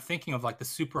they were not thinking of like the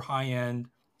super high end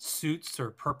suits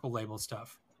or Purple Label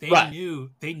stuff. They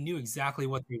knew exactly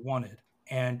what they wanted.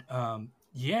 And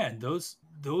those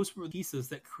were pieces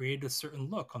that created a certain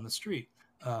look on the street.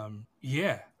 A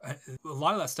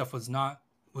lot of that stuff was not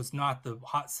the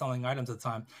hot selling items at the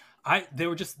time. They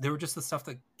were just the stuff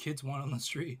that kids want on the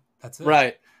street. That's it.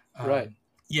 Right.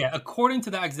 Yeah, according to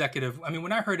that executive, I mean,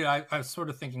 when I heard it, I was sort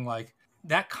of thinking like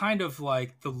that kind of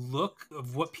like the look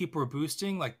of what people were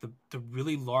boosting, like the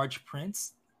really large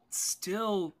prints,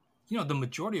 still, the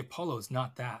majority of Polo is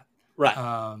not that. Right.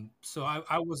 So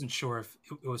I wasn't sure if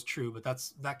it was true, but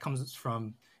that comes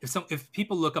from if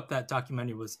people look up that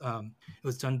documentary, it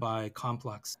was done by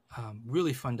Complex,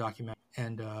 really fun documentary,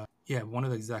 and one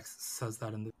of the execs says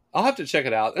that in the. I'll have to check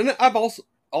it out, and I've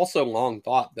also long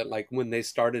thought that like when they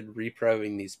started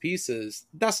reproing these pieces,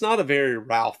 that's not a very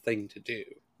Ralph thing to do.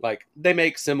 Like they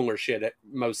make similar shit at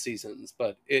most seasons,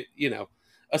 but it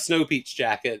a Snow Beach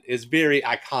jacket is very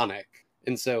iconic,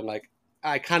 and so like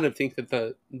I kind of think that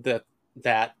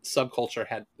that subculture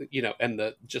had and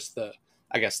the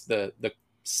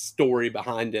story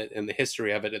behind it and the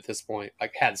history of it at this point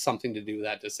like had something to do with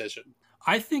that decision.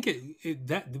 I think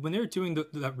that when they were doing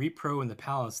that repro in the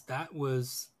Palace, that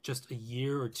was just a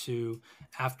year or two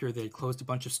after they closed a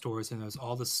bunch of stores and there was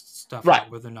all this stuff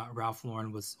about whether or not Ralph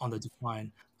Lauren was on the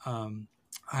decline.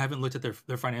 I haven't looked at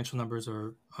their financial numbers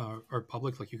or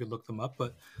public, like you could look them up,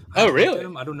 but really?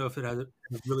 I don't know if it has a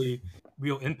really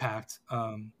real impact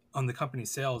on the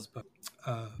company's sales, but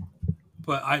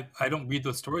I don't read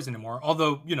those stories anymore.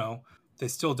 Although they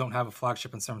still don't have a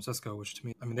flagship in San Francisco, which to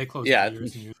me, I mean, they closed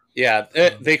years and years. Yeah,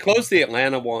 they closed the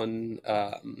Atlanta one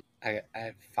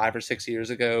 5 or 6 years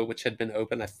ago, which had been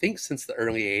open I think since the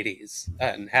early '80s,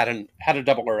 and had a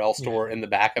double RL store in the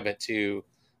back of it too.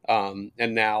 And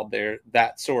now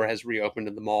that store has reopened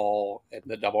in the mall, and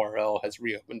the double RL has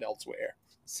reopened elsewhere.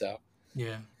 So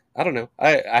I don't know.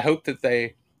 I hope that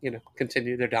they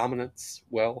continue their dominance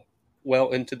well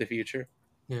into the future.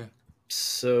 Yeah.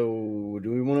 So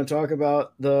do we want to talk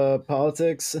about the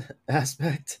politics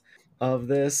aspect of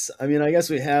this? I mean, I guess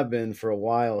we have been for a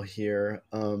while here.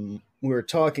 We were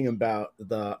talking about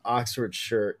the Oxford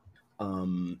shirt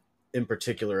in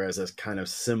particular as a kind of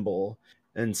symbol.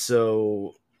 And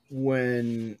so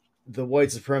when the white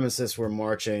supremacists were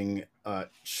marching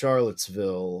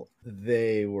Charlottesville,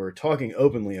 they were talking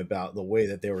openly about the way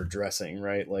that they were dressing,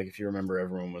 right? Like if you remember,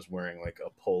 everyone was wearing like a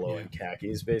polo and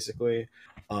khakis, basically.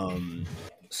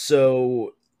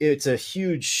 So it's a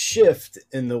huge shift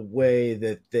in the way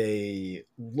that they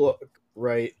look,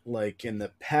 right? Like in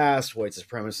the past, white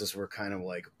supremacists were kind of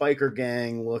like biker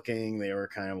gang looking. They were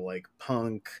kind of like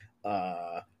punk.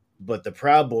 But the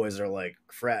Proud Boys are like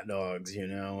frat dogs,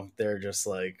 They're just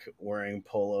like wearing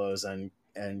polos and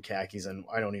khakis, and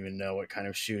I don't even know what kind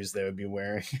of shoes they would be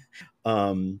wearing.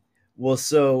 Well,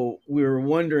 so we were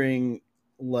wondering,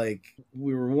 I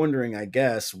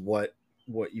guess, what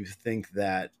you think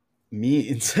that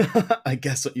means. I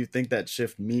guess what you think that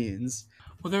shift means.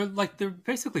 Well, they're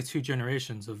basically two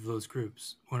generations of those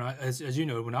groups. As you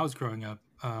know, when I was growing up,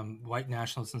 white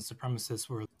nationalists and supremacists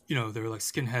were, they were like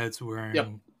skinheads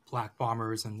wearing black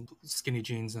bombers and skinny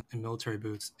jeans and military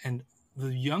boots. And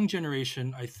the young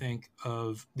generation, I think,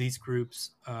 of these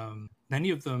groups, many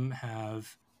of them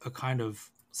have a kind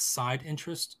of side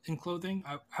interest in clothing.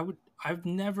 I've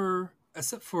never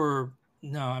except for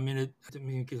no, I mean it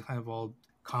gets kind of all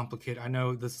complicated. I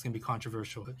know this is gonna be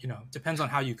controversial, but depends on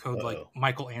how you code like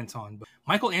Michael Anton. But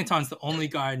Michael Anton's the only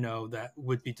guy I know that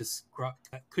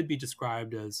could be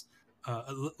described as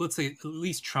let's say at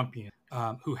least Trumpian,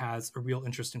 who has a real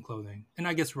interest in clothing, and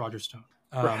I guess Roger Stone.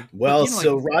 Well,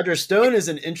 so Roger Stone is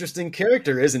an interesting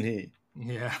character, isn't he?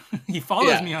 Yeah, he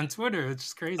follows me on Twitter. It's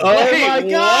just crazy. Oh my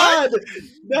god,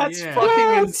 that's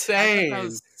fucking insane. That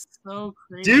was so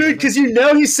crazy, dude. Because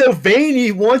he's so vain.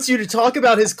 He wants you to talk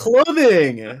about his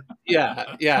clothing.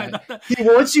 Yeah. He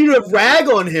wants you to rag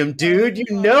on him, dude. He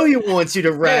wants you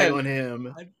to rag on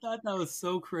him. I thought that was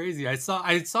so crazy. I saw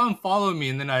him follow me,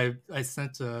 and then I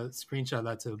sent a screenshot of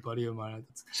that to a buddy of mine.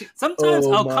 Sometimes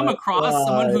I'll come across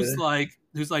someone who's like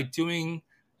doing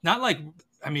not like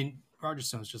Roger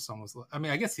Stone's just almost. I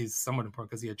mean, I guess he's somewhat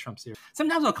important because he had Trump's ear.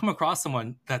 Sometimes I'll come across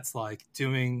someone that's like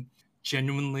doing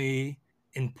genuinely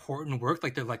important work,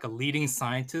 like they're like a leading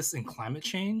scientist in climate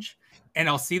change, and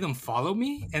I'll see them follow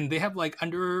me, and they have like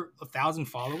under 1,000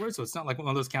 followers, so it's not like one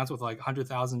of those accounts with like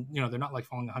 100,000. They're not like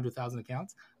following 100,000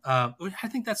 accounts. I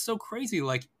think that's so crazy.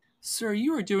 Like, sir,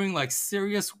 you are doing like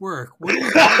serious work. What are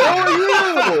you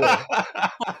doing?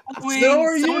 So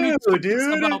are you,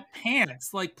 dude. About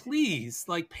pants, like, please,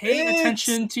 like, pay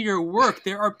attention to your work.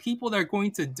 There are people that are going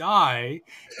to die,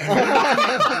 and you're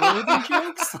making clothing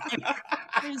jokes. Like,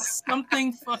 there's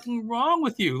something fucking wrong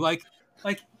with you. Like,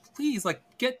 please, like,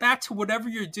 get back to whatever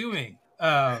you're doing.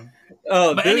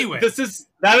 Anyway,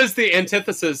 that is the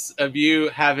antithesis of you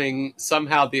having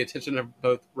somehow the attention of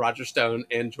both Roger Stone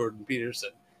and Jordan Peterson,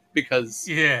 because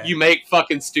you make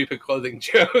fucking stupid clothing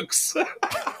jokes.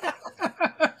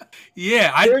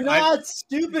 They're not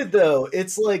stupid though.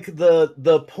 It's like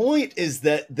the point is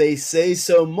that they say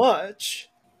so much,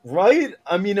 right?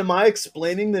 I mean, am I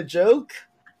explaining the joke?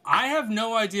 I have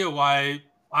no idea why.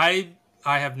 I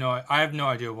have no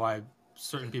idea why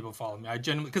certain people follow me. I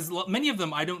genuinely, because many of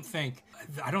them I don't think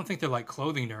they're like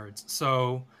clothing nerds.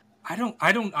 So I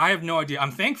have no idea.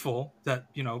 I'm thankful that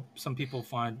some people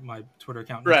find my Twitter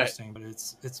account interesting, but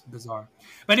it's bizarre.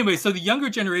 But anyway, so the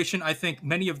younger generation, I think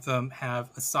many of them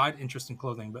have a side interest in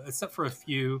clothing, but except for a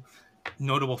few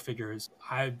notable figures,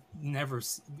 I've never,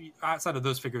 outside of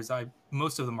those figures,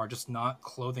 most of them are just not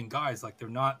clothing guys. Like they're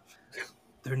not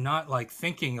like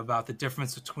thinking about the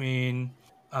difference between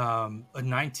a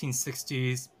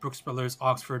 1960s Brooks Brothers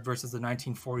Oxford versus the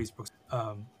 1940s Brooks.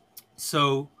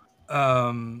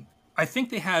 I think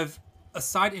they have a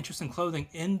side interest in clothing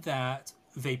in that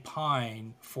they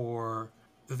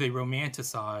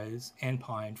romanticize and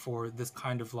pine for this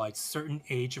kind of like certain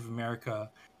age of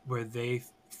America where they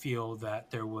feel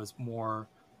that there was more,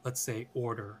 let's say,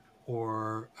 order,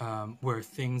 or where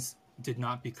things did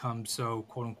not become so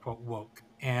quote unquote woke.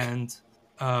 And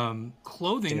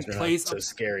clothing plays so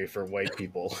scary for white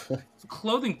people.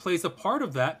 Clothing plays a part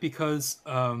of that because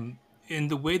in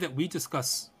the way that we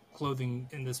discuss clothing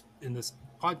in this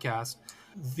podcast,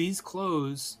 these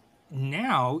clothes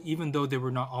now, even though they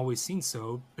were not always seen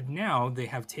so, but now they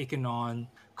have taken on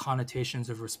connotations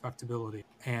of respectability.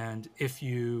 And if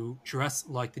you dress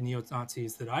like the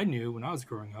neo-Nazis that I knew when I was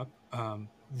growing up,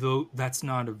 though that's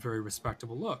not a very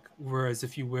respectable look. Whereas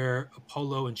if you wear a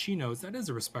polo and chinos, that is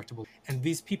a respectable. And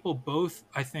these people both,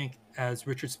 I think, as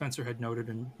Richard Spencer had noted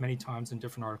and many times in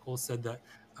different articles, said that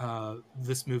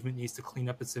this movement needs to clean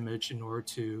up its image in order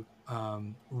to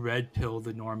red pill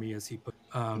the normie, as he put.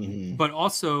 But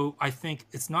also, I think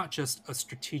it's not just a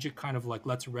strategic kind of like,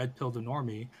 let's red pill the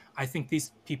normie. I think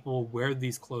these people wear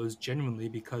these clothes genuinely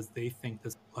because they think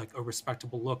this like a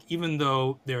respectable look, even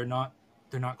though they're not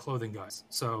clothing guys.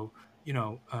 So,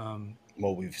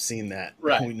 well, we've seen that.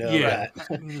 Right. We know that.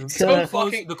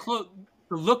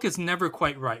 The look is never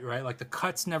quite right? Like the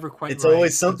cut's never quite it's right. It's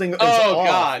always something.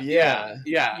 God. Yeah.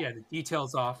 The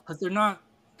details off because they're not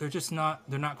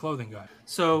clothing guys.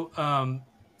 So,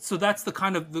 so that's the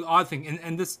kind of the odd thing.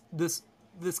 And this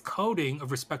coding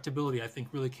of respectability, I think,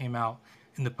 really came out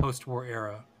in the post-war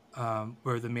era.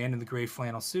 Where the man in the gray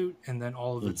flannel suit and then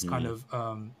all of its kind of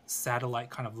satellite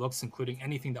kind of looks, including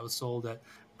anything that was sold at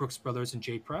Brooks Brothers and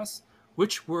J Press,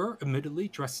 which were admittedly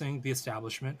dressing the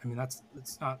establishment. I mean,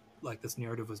 it's not like this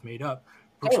narrative was made up.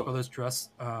 Brooks Brothers dress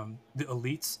the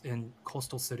elites in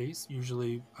coastal cities,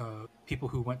 usually people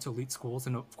who went to elite schools.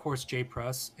 And of course, J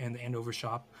Press and the Andover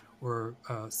shop were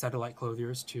satellite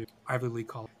clothiers to Ivy League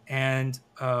college. And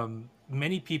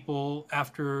many people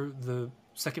after the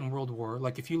Second World War,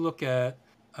 like if you look at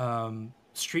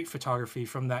street photography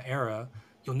from that era,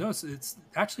 you'll notice it's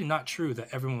actually not true that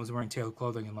everyone was wearing tailored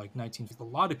clothing in like 1950. A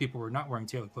lot of people were not wearing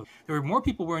tailored clothing. There were more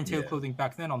people wearing tailored clothing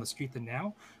back then on the street than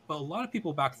now, but a lot of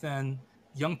people back then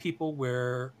young people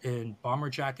were in bomber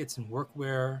jackets and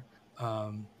workwear.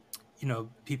 Um,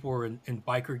 people were in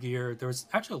biker gear. There was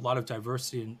actually a lot of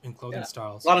diversity in clothing Yeah.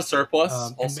 styles. A lot of surplus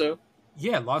And also.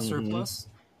 yeah, a lot of Mhm. surplus.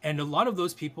 And a lot of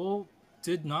those people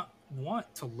did not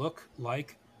want to look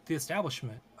like the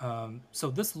establishment. So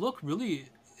this look really,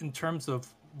 in terms of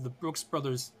the Brooks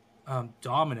Brothers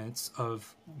dominance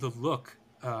of the look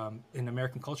in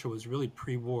American culture, was really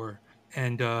pre-war.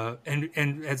 And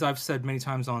as I've said many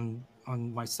times on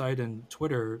my site and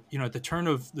Twitter, at the turn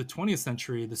of the 20th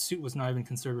century, the suit was not even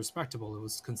considered respectable. It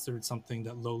was considered something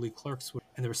that lowly clerks would,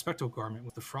 and the respectable garment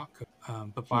with the frock coat.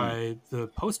 But by the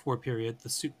post-war period, the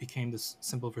suit became this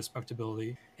symbol of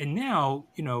respectability. And now,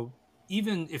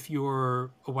 even if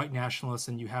you're a white nationalist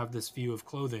and you have this view of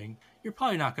clothing, you're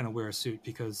probably not going to wear a suit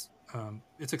because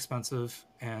it's expensive,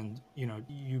 and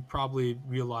you probably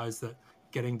realize that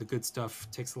getting the good stuff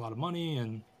takes a lot of money,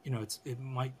 and it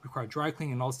might require dry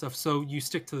cleaning and all this stuff. So you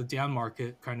stick to the down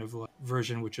market kind of like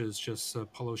version, which is just a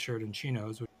polo shirt and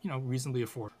chinos, which reasonably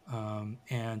affordable,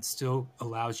 and still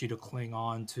allows you to cling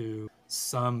on to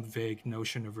some vague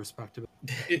notion of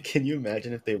respectability. Can you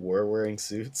imagine if they were wearing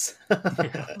suits?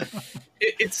 Yeah.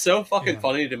 It's so fucking Yeah.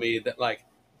 funny to me that like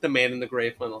the man in the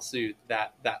gray flannel suit,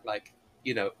 that like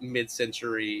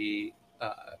mid-century,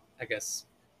 I guess,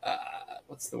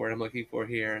 what's the word I'm looking for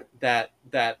here? That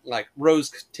like rose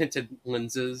tinted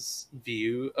lenses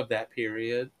view of that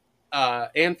period,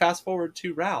 and fast forward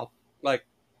to Ralph, like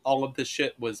all of this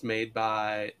shit was made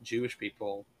by Jewish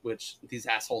people, which these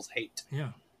assholes hate.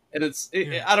 Yeah. And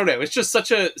Yeah. I don't know, it's just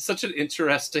such an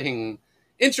interesting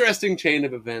chain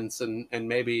of events, and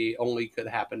maybe only could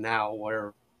happen now,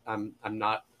 where I'm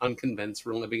not unconvinced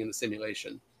we're living in a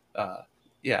simulation.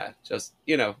 Yeah, just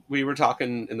we were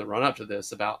talking in the run up to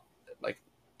this about like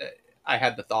I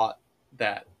had the thought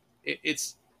that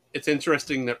it's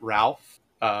interesting that Ralph,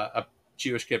 a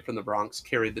Jewish kid from the Bronx,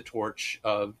 carried the torch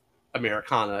of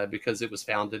Americana because it was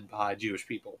founded by Jewish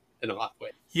people in a lot of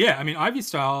ways. Yeah, I mean, Ivy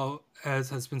style, as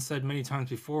has been said many times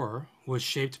before, was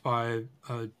shaped by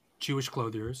Jewish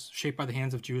clothiers, shaped by the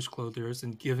hands of Jewish clothiers,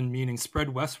 and given meaning spread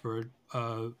westward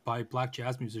by black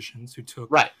jazz musicians who took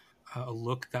Right. A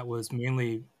look that was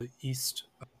mainly the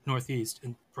northeast,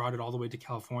 and brought it all the way to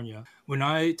California. When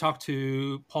I talked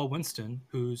to Paul Winston,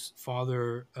 whose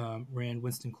father ran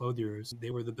Winston Clothiers,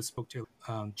 they were the bespoke tailor,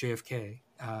 JFK.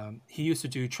 He used to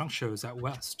do trunk shows at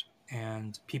West,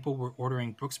 and people were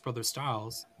ordering Brooks Brothers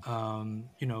styles,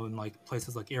 in like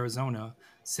places like Arizona,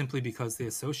 simply because they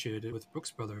associated it with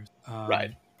Brooks Brothers.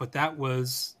 Right. But that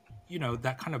was,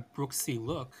 that kind of Brooksy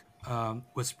look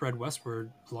was spread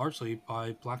westward largely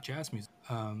by black jazz music,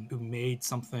 who made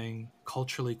something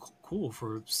culturally cool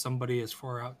for somebody as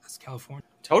far out as California.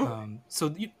 Totally.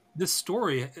 So this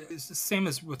story is the same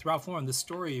as with Ralph Lauren. This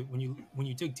story, when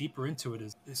you dig deeper into it,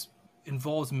 is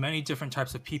involves many different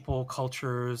types of people,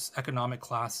 cultures, economic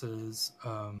classes.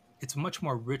 It's a much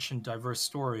more rich and diverse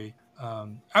story.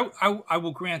 I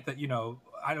will grant that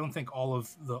I don't think all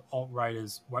of the alt-right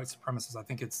is white supremacists. I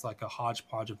think it's like a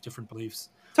hodgepodge of different beliefs.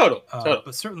 Totally.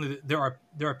 But certainly there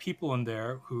are people in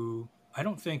there who I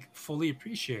don't think fully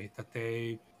appreciate that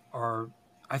they are.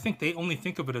 I think they only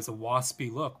think of it as a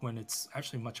waspy look when it's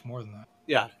actually much more than that.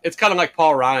 Yeah, it's kind of like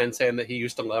Paul Ryan saying that he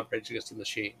used to love Rage Against the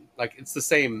Machine. Like it's the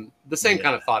same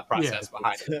kind of thought process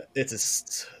behind it.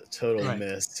 It's totally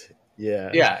missed. Yeah.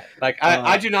 Yeah, like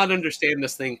I do not understand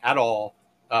this thing at all,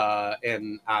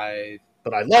 and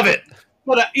but I love it.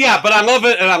 But I love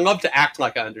it, and I love to act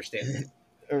like I understand it.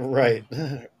 Right.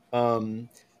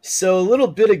 So a little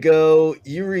bit ago,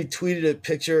 you retweeted a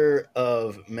picture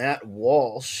of Matt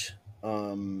Walsh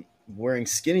wearing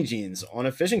skinny jeans on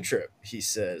a fishing trip, he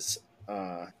says.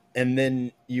 And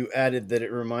then you added that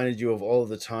it reminded you of all of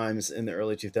the times in the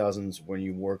early 2000s when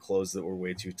you wore clothes that were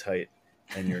way too tight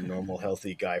and your normal,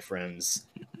 healthy guy friends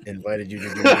invited you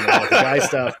to do normal, healthy guy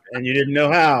stuff and you didn't know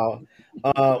how.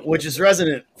 Which is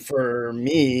resonant for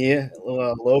me.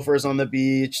 Loafers on the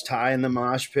beach, tie in the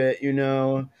mosh pit,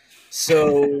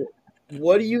 So,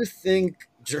 what do you think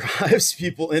drives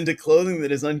people into clothing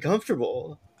that is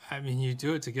uncomfortable? I mean, you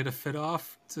do it to get a fit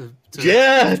off, to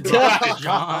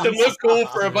look cool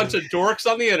for a bunch of dorks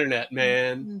on the internet,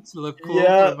 man. To look cool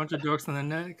for a bunch of dorks on the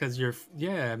net, because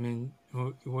I mean,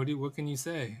 what can you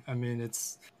say? I mean,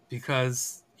 it's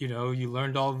because you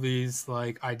learned all these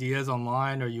like ideas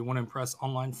online, or you want to impress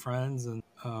online friends, and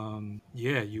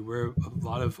you wear a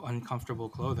lot of uncomfortable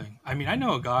clothing. I mean, I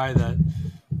know a guy that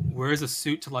wears a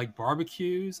suit to like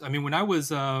barbecues. I mean, when I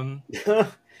was a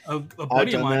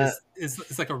buddy of mine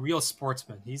is like a real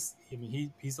sportsman. He's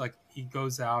like, he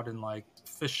goes out and like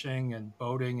fishing and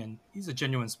boating, and he's a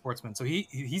genuine sportsman. So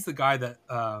he's the guy that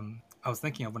I was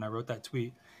thinking of when I wrote that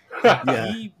tweet.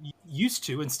 Yeah. He used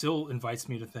to and still invites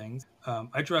me to things.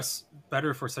 I dress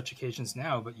better for such occasions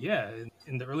now, but yeah,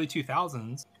 in the early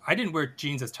 2000s, I didn't wear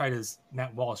jeans as tight as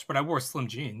Matt Walsh, but I wore slim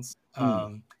jeans.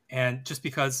 And just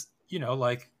because, you know,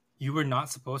 like you were not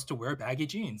supposed to wear baggy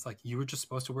jeans, like you were just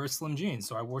supposed to wear slim jeans.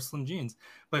 So I wore slim jeans.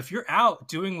 But if you're out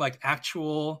doing like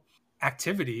actual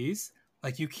activities,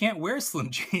 like you can't wear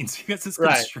slim jeans because it's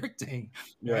Right. constricting,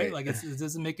 right? Like it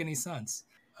doesn't make any sense.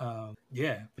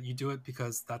 Yeah, but you do it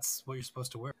because that's what you're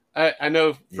supposed to wear. I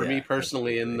know for Yeah, me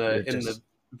personally, in absolutely. the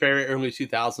very early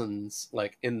 2000s,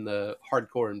 like in the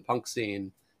hardcore and punk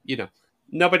scene, you know,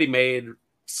 nobody made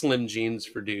slim jeans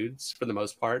for dudes for the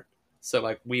most part. So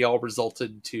like we all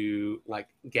resulted to like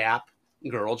Gap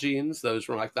girl jeans. Those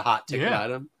were like the hot ticket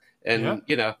item. And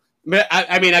you know,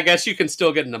 I mean, I guess you can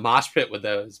still get in a mosh pit with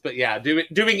those, but yeah,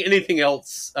 doing anything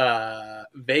else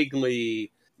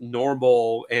vaguely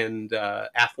normal and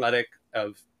athletic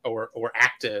or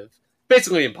active,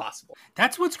 basically impossible.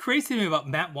 That's what's crazy to me about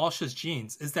Matt Walsh's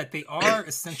jeans is that they are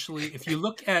essentially, if you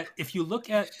look at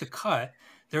the cut,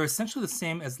 they're essentially the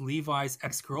same as Levi's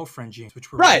ex-girlfriend jeans,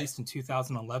 which were released in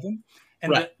 2011.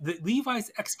 And the Levi's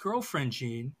ex-girlfriend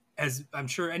jean, as I'm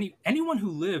sure anyone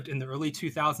who lived in the early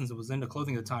 2000s and was into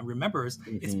clothing at the time remembers,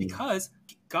 it's because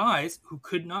guys who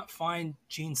could not find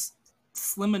jeans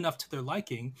slim enough to their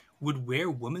liking would wear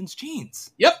women's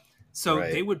jeans. Yep. So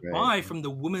they would buy from the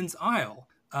women's aisle.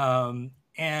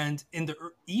 And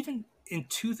even in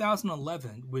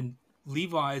 2011, when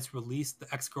Levi's released the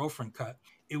ex-girlfriend cut,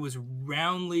 it was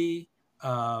roundly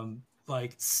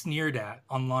like sneered at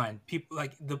online. People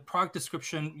like the product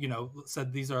description, you know,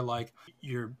 said these are like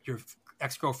your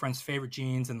ex-girlfriend's favorite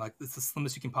jeans and like it's the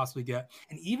slimmest you can possibly get.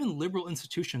 And even liberal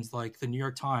institutions like the New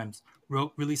York Times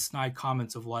wrote really snide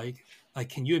comments of like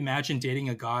can you imagine dating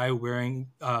a guy wearing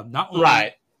not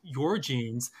only your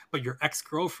jeans but your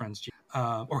ex-girlfriend's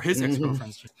jeans or his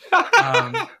ex-girlfriend's jeans.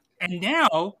 And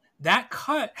now that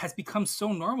cut has become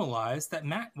so normalized that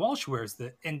Matt Walsh wears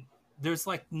it, and there's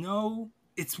like no.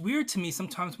 It's weird to me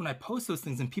sometimes when I post those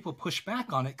things and people push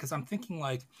back on it because I'm thinking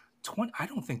like 20. I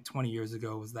don't think 20 years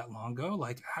ago was that long ago.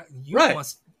 Like you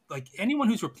must, like anyone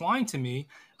who's replying to me,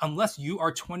 unless you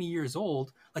are 20 years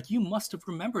old, like you must have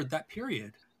remembered that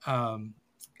period.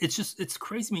 It's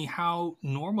crazy to me how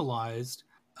normalized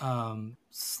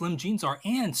slim jeans are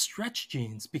and stretch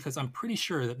jeans, because I'm pretty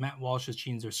sure that Matt Walsh's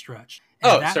jeans are stretched.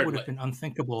 And that would have been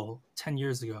unthinkable 10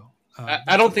 years ago.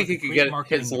 I don't think he could get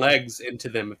his legs into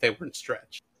them if they weren't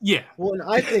stretched. Yeah. Well, and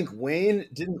I think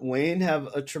didn't Wayne have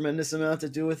a tremendous amount to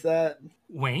do with that?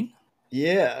 Wayne?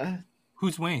 Yeah.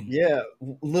 Who's Wayne? Yeah,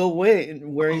 Lil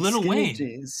Wayne wearing skinny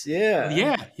jeans.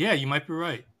 Yeah. Yeah, you might be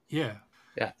right. Yeah.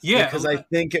 Because I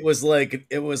think it was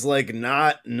like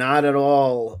not at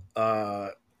all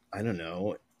I don't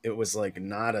know, it was like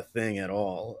not a thing at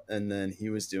all, and then he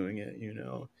was doing it, you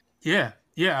know. Yeah,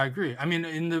 I agree. I mean,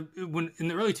 in the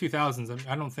early 2000s,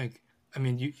 I don't think. I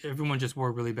mean, everyone just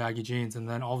wore really baggy jeans, and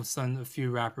then all of a sudden, a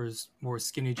few rappers wore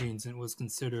skinny jeans, and it was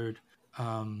considered,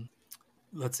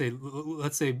 let's say,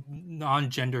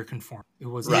 non-gender conform. It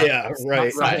was not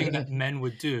something that men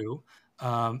would do,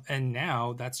 and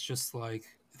now that's just like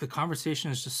the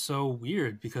conversation is just so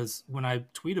weird, because when I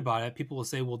tweet about it, people will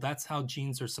say, well, that's how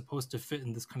jeans are supposed to fit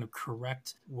in this kind of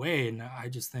correct way. And I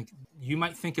just think you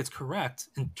might think it's correct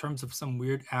in terms of some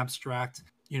weird abstract,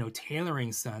 you know,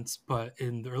 tailoring sense. But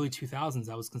in the early 2000s,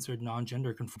 that was considered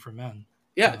non-gender conform for men.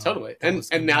 Yeah, totally. And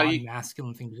now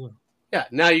masculine thing to do. Yeah.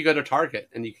 Now you go to Target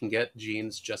and you can get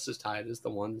jeans just as tight as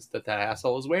the ones that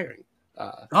asshole is wearing.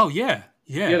 Yeah.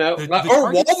 You know, the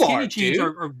or Walmart, jeans dude.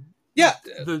 are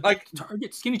the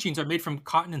Target skinny jeans are made from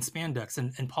cotton and spandex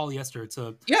and polyester. It's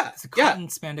a cotton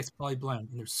spandex poly blend,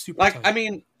 and they're super like tight. I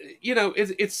mean, you know,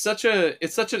 it's such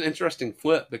an interesting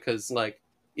flip, because like,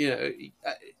 you know,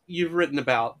 you've written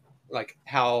about like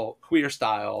how queer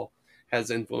style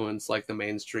has influenced like the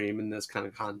mainstream in this kind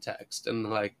of context, and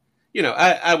like, you know,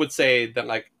 I would say that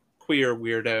like queer,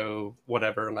 weirdo,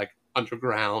 whatever, like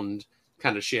underground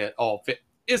kind of shit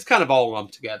is kind of all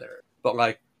lumped together, but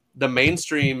like the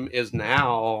mainstream is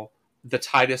now the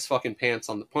tightest fucking pants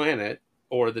on the planet,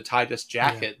 or the tightest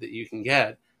jacket that you can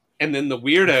get. And then the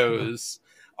weirdos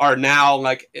are now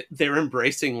like, they're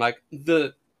embracing like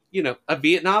the, you know, a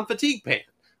Vietnam fatigue pant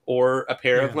or a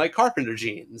pair of like carpenter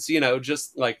jeans, you know,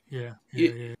 just like,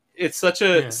 it's such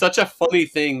a funny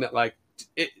thing that like,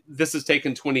 this has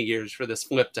taken 20 years for this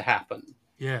flip to happen.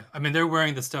 Yeah. I mean, they're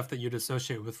wearing the stuff that you'd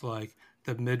associate with like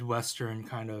the Midwestern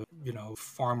kind of, you know,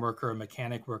 farm worker,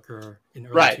 mechanic worker in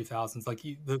early 2000s. Like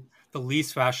the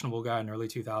least fashionable guy in early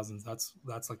 2000s.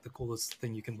 That's like the coolest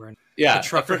thing you can wear. Yeah. The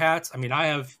trucker hats. I mean, I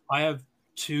have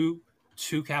two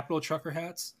 2 Capital trucker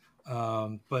hats.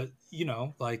 But you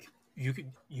know, like you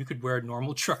could wear a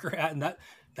normal trucker hat, and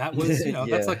that was, you know,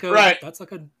 Yeah. Right. that's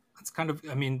kind of,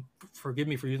 I mean, forgive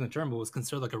me for using the term, but it was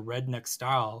considered like a redneck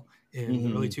style in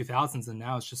the early Mhm. 2000s, and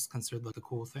now it's just considered like a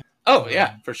cool thing. Oh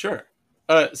yeah, for sure.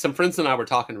 Some friends and I were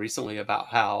talking recently about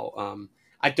how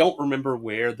I don't remember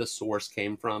where the source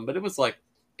came from, but it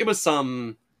was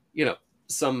some, you know,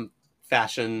 some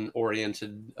fashion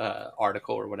oriented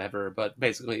article or whatever. But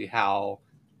basically, how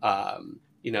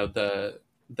you know, the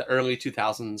early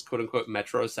 2000s quote unquote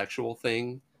metrosexual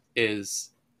thing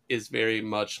is very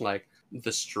much like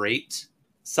the straight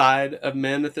side of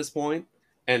men at this point.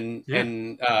 And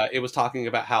Yeah. it was talking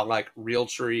about how like real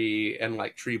tree and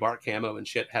like tree bark camo and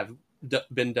shit have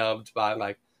been dubbed by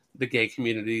like the gay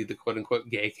community the quote unquote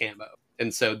gay camo,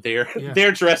 and so they're Yeah.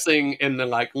 they're dressing in the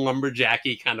like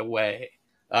lumberjacky kind of way,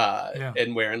 Yeah.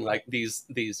 and wearing like these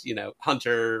you know,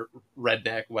 hunter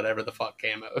redneck whatever the fuck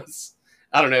camos.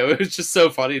 I don't know. It was just so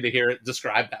funny to hear it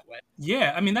described that way.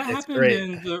 Yeah, I mean that It's happened great.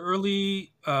 in the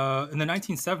early in the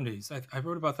 1970s. I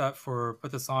wrote about that for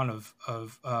Put This On of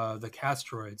the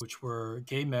Castroids, which were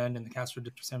gay men in the Castro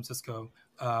district of San Francisco,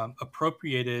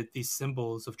 appropriated these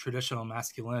symbols of traditional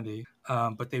masculinity,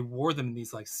 but they wore them in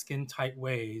these like skin tight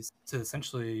ways to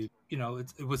essentially, you know,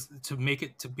 it was to make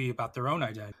it to be about their own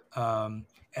identity.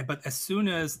 But as soon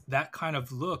as that kind of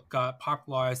look got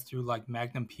popularized through like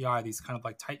Magnum PI, these kind of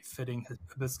like tight fitting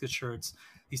hibiscus shirts,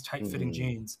 these tight fitting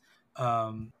jeans,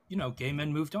 you know, gay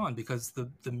men moved on because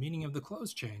the meaning of the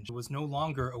clothes changed. It was no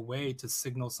longer a way to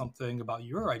signal something about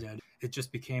your identity. It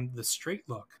just became the straight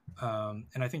look.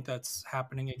 And I think that's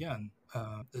happening again.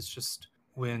 It's just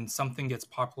when something gets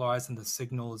popularized and the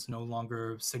signal is no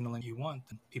longer signaling you want,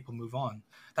 then people move on.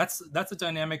 That's a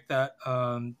dynamic that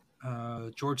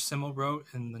George Simmel wrote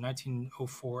in the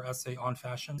 1904 essay on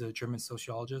fashion, the German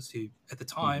sociologist. He, at the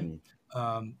time,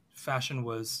 fashion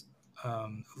was a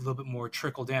little bit more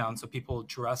trickle down, so people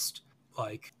dressed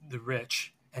like the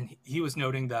rich, and he was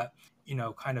noting that, you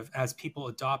know, kind of as people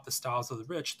adopt the styles of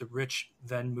the rich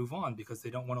then move on because they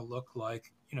don't want to look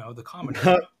like, you know, the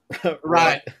commoners.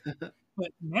 Right.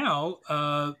 But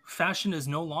now, fashion is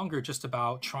no longer just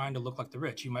about trying to look like the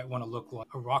rich. You might want to look like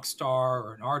a rock star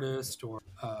or an artist, or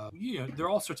you know, there are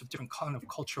all sorts of different kind of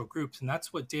cultural groups, and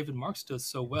that's what David Marks does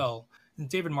so well. And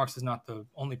David Marks is not the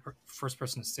only first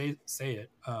person to say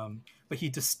it, but he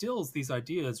distills these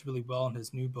ideas really well in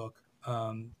his new book.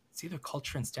 It's either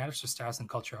Culture and Status or Status and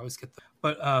Culture. I always get that,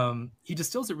 but he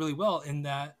distills it really well in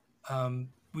that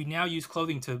we now use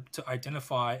clothing to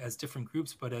identify as different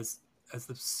groups, but as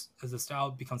the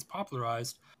style becomes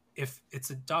popularized, if it's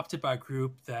adopted by a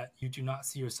group that you do not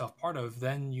see yourself part of,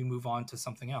 then you move on to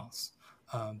something else,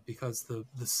 because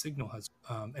the signal has.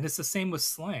 And it's the same with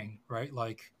slang, right?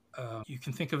 Like you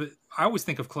can think of it. I always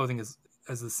think of clothing as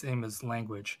the same as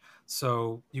language.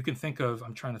 So you can think of.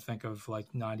 I'm trying to think of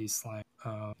like '90s slang.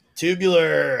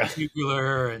 Tubular.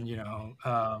 Tubular, and you know,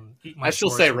 eat my I still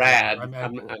shorts say or whatever. rad.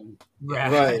 I'm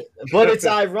rad. Right. But it's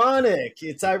ironic.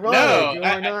 It's ironic. no, You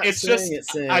are not it's saying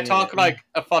just it, I saying talk it. like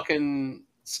a fucking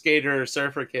skater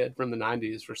surfer kid from the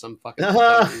 90s for some fucking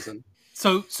dumb reason.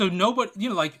 So nobody, you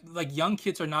know, like young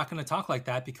kids are not going to talk like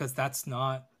that because that's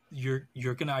not, you're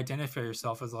going to identify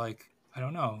yourself as like, I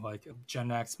don't know, like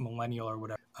Gen X, millennial, or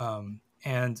whatever.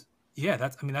 And yeah,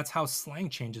 that's how slang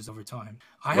changes over time.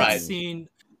 I had Right. seen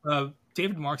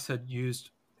David Marks had used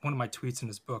one of my tweets in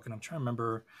his book, and I'm trying to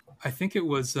remember. I think it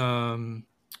was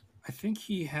I think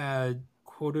he had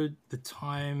quoted the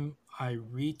time I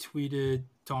retweeted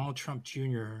Donald Trump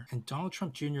Jr. and Donald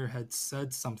Trump Jr. had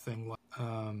said something like,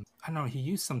 I don't know, he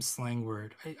used some slang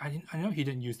word. I know he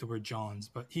didn't use the word Johns,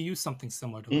 but he used something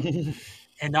similar to that.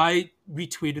 And I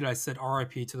retweeted, I said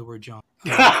RIP to the word John.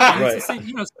 And Right. it's the same,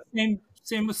 you know, it's the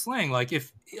same with slang. Like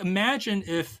imagine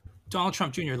if Donald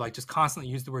Trump Jr. like just constantly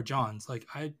used the word Johns, like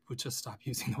I would just stop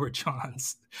using the word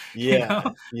Johns. You Yeah.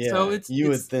 know? Yeah. So you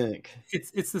would think.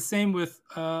 It's the same with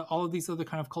all of these other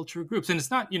kind of cultural groups, and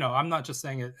it's not, you know, I'm not just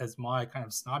saying it as my kind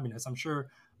of snobbiness. I'm sure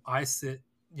I sit,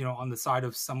 you know, on the side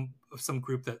of some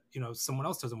group that, you know, someone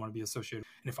else doesn't want to be associated with.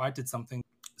 And if I did something,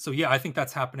 so yeah, I think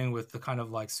that's happening with the kind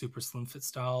of like super slim fit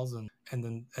styles, and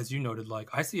then as you noted, like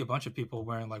I see a bunch of people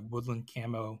wearing like woodland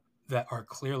camo that are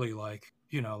clearly like,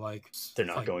 you know, like They're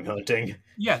not like, going hunting.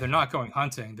 yeah, they're not going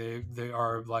hunting. They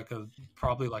are like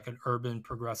probably like an urban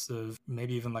progressive,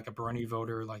 maybe even like a Bernie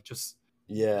voter, like just.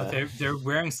 Yeah. But they're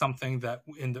wearing something that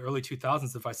in the early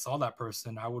 2000s, if I saw that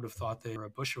person, I would have thought they were a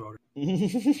Bush voter.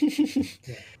 Yeah.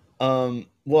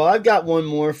 Well, I've got one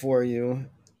more for you,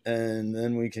 and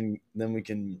then we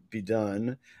can be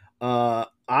done. I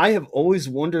have always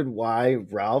wondered why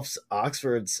Ralph's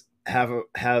Oxfords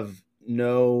have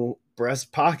no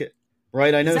breast pocket,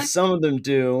 right? I know some of them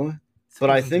do, but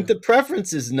I think the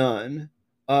preference is none.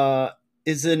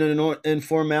 Is it an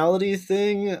informality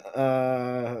thing? If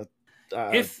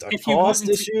A if you want cost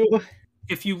into, issue?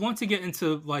 if you want to get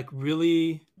into like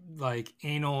really like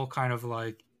anal kind of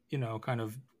like, you know, kind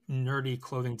of nerdy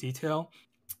clothing detail,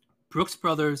 Brooks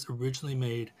Brothers originally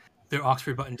made their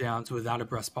Oxford button downs without a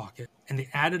breast pocket, and they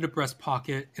added a breast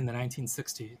pocket in the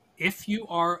 1960s. If you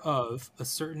are of a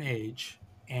certain age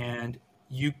and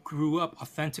you grew up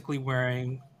authentically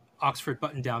wearing Oxford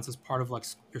button downs as part of like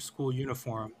your school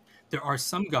uniform, there are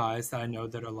some guys that I know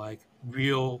that are like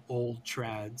real old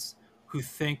trads who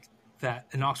think that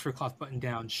an Oxford cloth button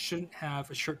down shouldn't have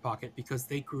a shirt pocket because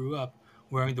they grew up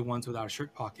wearing the ones without a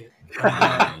shirt pocket.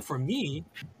 And for me,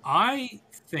 I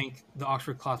think the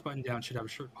Oxford cloth button down should have a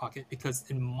shirt pocket because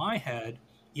in my head,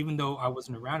 even though I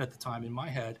wasn't around at the time, in my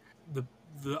head,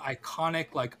 the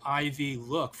iconic like Ivy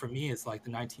look for me is like the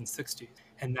 1960s,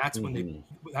 and that's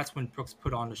when Brooks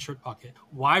put on the shirt pocket.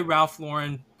 Why Ralph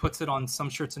Lauren puts it on some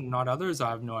shirts and not others, I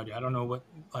have no idea. I don't know what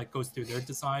like goes through their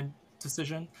design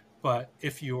decision, but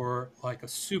if you're like a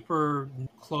super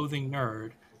clothing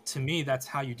nerd, to me that's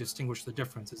how you distinguish the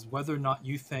difference, is whether or not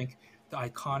you think the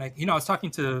iconic, you know, I was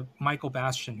talking to Michael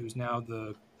Bastian, who's now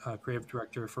the creative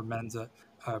director for men's at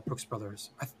Brooks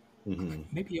Brothers.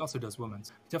 Maybe he also does women's.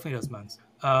 He definitely does men's.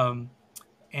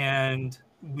 And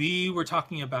we were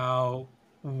talking about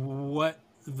what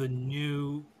the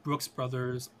new Brooks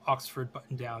Brothers Oxford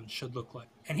button down should look like.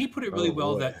 And he put it really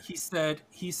well that he said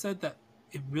that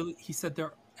it really, he said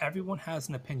there, everyone has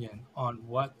an opinion on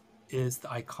what is the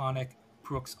iconic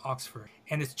Brooks Oxford.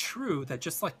 And it's true that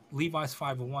just like Levi's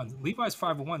 501s, Levi's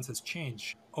 501s has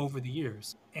changed over the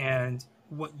years. And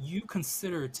what you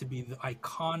consider to be the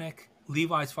iconic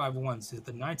Levi's 501s, is it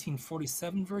the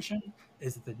 1947 version?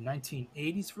 Is it the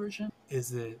 1980s version?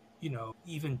 Is it, you know,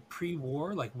 even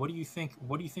pre-war? Like, what do you think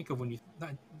of when you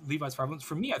Levi's 501s?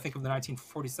 For me, I think of the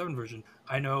 1947 version.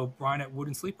 I know Brian at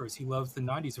Wooden Sleepers, he loves the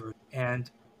 90s version.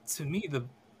 And to me,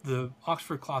 the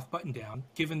Oxford cloth button down,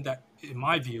 given that in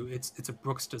my view it's a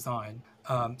Brooks design,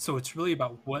 so it's really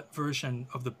about what version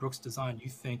of the Brooks design you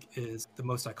think is the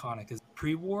most iconic. Is it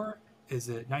pre-war? Is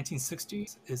it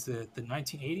 1960s? Is it the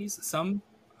 1980s? Some,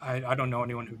 I don't know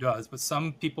anyone who does, but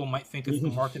some people might think it's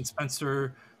the Mark and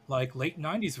Spencer like late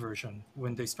 90s version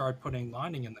when they started putting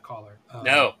lining in the collar.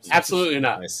 No, absolutely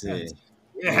not. I see.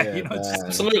 Yeah, you know,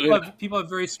 absolutely. People have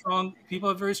very strong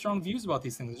views about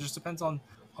these things. It just depends on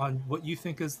what you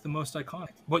think is the most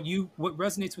iconic, what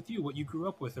resonates with you, what you grew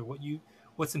up with, or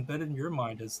what's embedded in your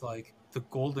mind as like the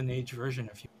golden age version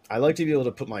of you. I like to be able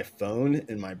to put my phone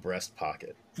in my breast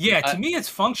pocket. Yeah, to me it's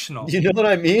functional. You know what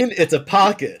I mean? It's a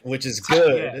pocket, which is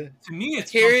good. Yeah, to me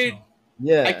it's functional.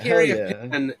 Yeah, I carry a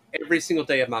pen every single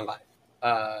day of my life.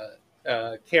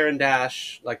 Karen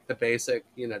Dash, like the basic,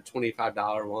 you know,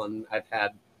 $25 one. I've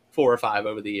had 4 or 5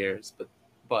 over the years,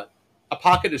 but a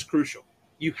pocket is crucial.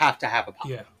 You have to have a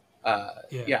pocket.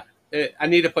 I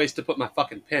need a place to put my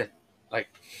fucking pen. Like,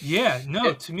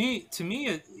 to me,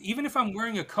 even if I'm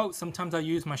wearing a coat, sometimes I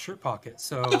use my shirt pocket.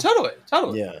 So totally.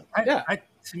 To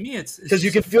me, it's because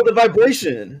you can feel the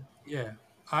vibration. Yeah,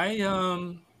 I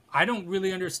don't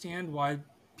really understand why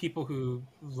people who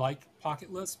like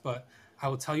pocketless, but I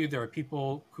will tell you there are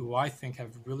people who I think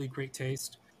have really great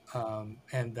taste,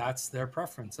 and that's their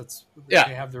preference. They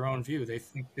have their own view. They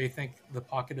think the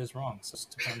pocket is wrong. So it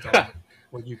depends on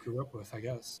what you grew up with, I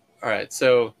guess. All right,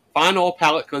 so final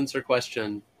palate cleanser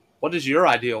question: what is your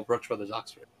ideal Brooks Brothers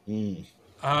Oxford? You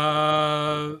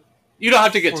don't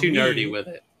have to get too nerdy with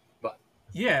it, but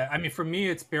yeah, I mean, for me,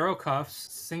 it's barrel cuffs,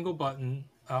 single button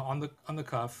on the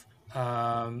cuff,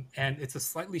 and it's a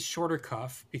slightly shorter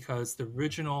cuff because the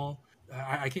original.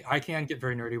 I can't get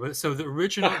very nerdy with it. So the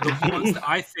original, the ones that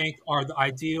I think are the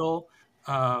ideal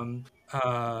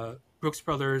Brooks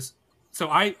Brothers. So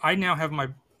I now have my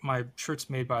shirts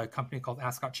made by a company called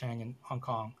Ascot Chang in Hong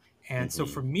Kong. And so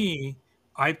for me,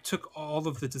 I took all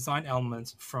of the design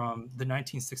elements from the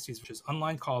 1960s, which is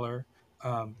unlined collar,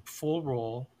 full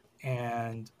roll,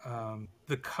 and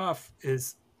the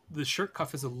shirt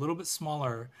cuff is a little bit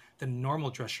smaller than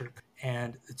normal dress shirt.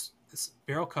 And it's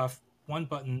barrel cuff, one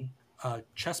button,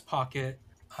 chest pocket,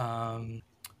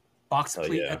 box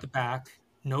pleat at the back,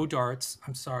 no darts.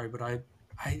 I'm sorry, but I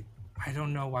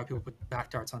don't know why people put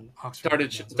back darts on Oxford.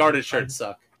 Darted shirts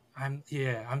suck. I'm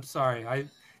sorry.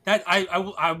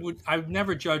 I would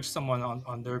never judge someone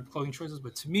on their clothing choices,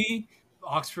 but to me,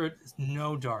 Oxford is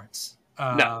no darts.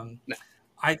 No.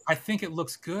 I think it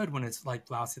looks good when it's like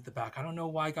blouse at the back. I don't know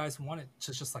why guys want it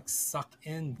to just like suck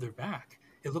in their back.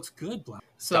 It looks good, blouse.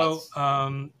 So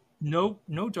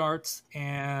no darts,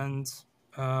 and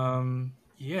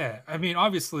yeah, I mean,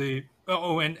 obviously,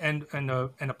 and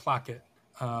a placket,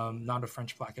 not a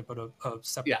French placket, but a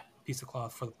separate piece of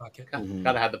cloth for the placket.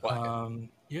 Gotta have the placket.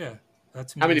 Yeah, that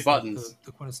to me How many is like buttons?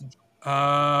 the quintessential.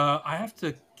 I have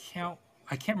to count.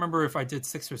 I can't remember if I did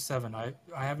 6 or 7. I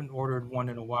haven't ordered one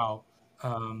in a while,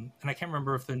 and I can't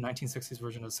remember if the 1960s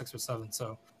version is 6 or 7.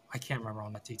 So I can't remember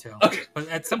on that detail. Okay. But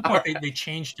at some point they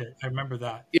changed it. I remember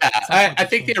that. Yeah, I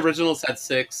think the changed it. originals had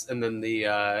 6, and then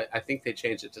I think they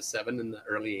changed it to 7 in the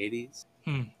early 80s.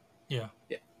 Yeah.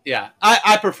 Yeah.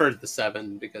 I preferred the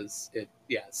 7 because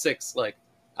 6, like,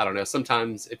 I don't know.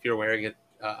 Sometimes if you're wearing it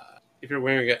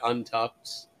untucked,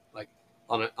 like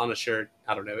on a shirt,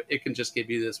 I don't know, it can just give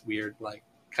you this weird, like,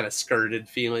 kind of skirted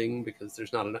feeling because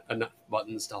there's not enough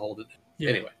buttons to hold it.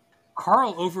 Yeah. Anyway.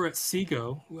 Carl over at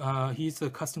Seago, he's a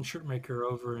custom shirt maker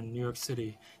over in New York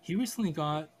City. He recently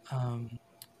got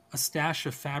a stash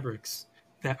of fabrics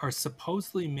that are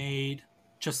supposedly made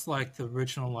just like the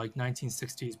original, like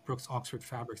 1960s Brooks Oxford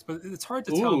fabrics. But it's hard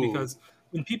to tell because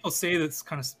when people say this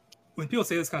kind of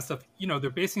stuff, you know,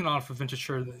 they're basing it off of vintage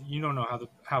shirt that you don't know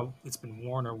how it's been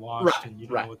worn or washed, and you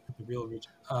don't know what the real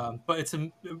original. But it's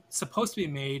supposed to be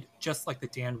made just like the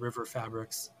Dan River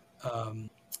fabrics.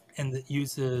 And it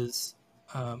uses,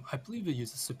 I believe it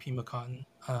uses Supima cotton.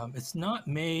 It's not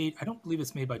made, I don't believe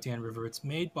it's made by Dan River. It's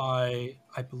made by,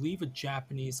 I believe, a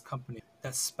Japanese company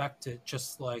that spec'd it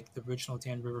just like the original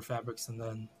Dan River fabrics. And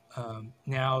then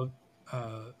now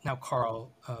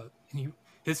Carl,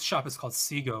 his shop is called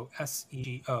Seago,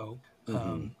 SEGO.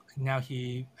 Now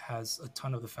he has a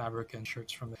ton of the fabric and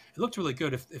shirts from it. It looked really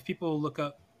good. If people look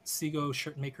up Seago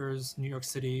Shirt Makers New York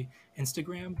City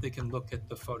Instagram, they can look at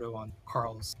the photo on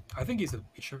Carl's. I think he's a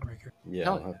shirt maker.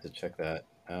 Yeah, I'll have to check that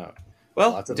out.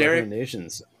 Well, lots of Derek,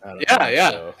 recommendations. So.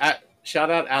 Shout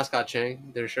out Ascot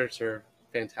Chang. Their shirts are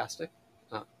fantastic.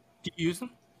 Do you use them?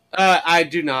 I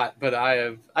do not, but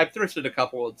I've thrifted a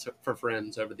couple for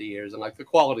friends over the years, and like the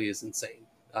quality is insane.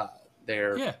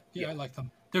 They're I like them.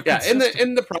 They're consistent.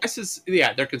 and the prices,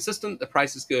 they're consistent. The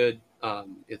price is good.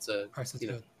 It's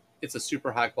a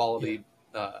super high quality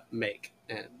make,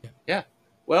 and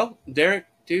Well, Derek,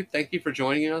 dude, thank you for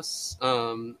joining us.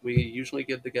 We usually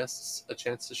give the guests a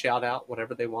chance to shout out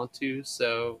whatever they want to,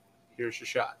 so here's your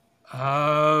shot.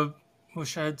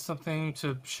 Wish I had something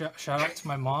to shout out to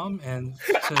my mom and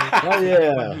to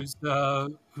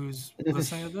who's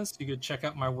listening to this. You could check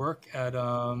out my work at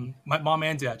my mom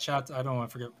and dad. I don't want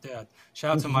to forget dad.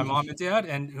 Shout out to my mom and dad,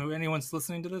 and anyone's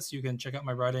listening to this, you can check out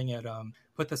my writing at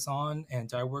Put This On and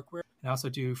Dye Workwear. And I also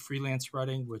do freelance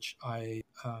writing, which I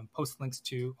post links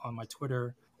to on my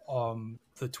Twitter.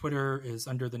 The Twitter is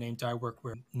under the name Dye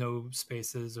Workwear, no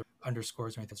spaces or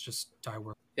underscores or anything. It's just Dye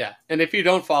Work. Yeah, and if you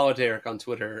don't follow Derek on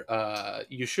Twitter,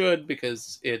 you should,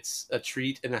 because it's a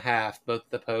treat and a half, both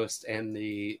the post and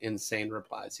the insane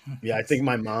replies. Yeah, I think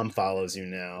my mom follows you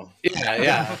now.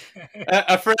 Yeah.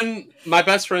 My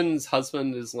best friend's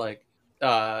husband is like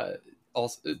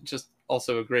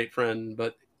also a great friend,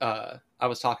 but I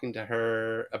was talking to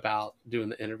her about doing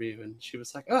the interview, and she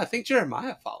was like, "Oh, I think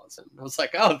Jeremiah follows him." I was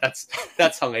like, "Oh,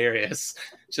 that's hilarious."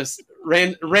 Just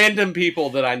random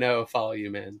people that I know follow you,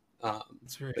 man.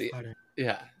 It's very flattering.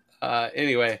 Yeah.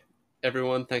 Anyway,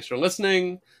 everyone, thanks for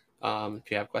listening. If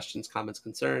you have questions, comments,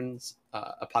 concerns,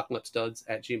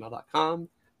 apocalypseduds@gmail.com,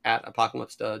 at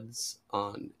apocalypseduds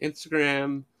on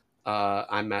Instagram.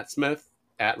 I'm Matt Smith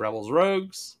at Rebels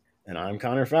Rogues. And I'm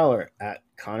Connor Fowler at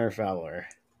Connor Fowler.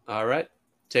 All right.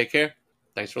 Take care.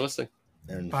 Thanks for listening.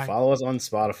 And follow us on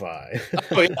Spotify.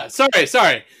 Oh, yeah.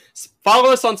 Sorry.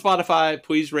 Follow us on Spotify.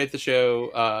 Please rate the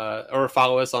show, or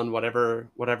follow us on whatever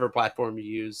platform you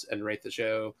use and rate the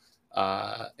show.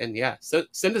 And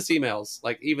send us emails,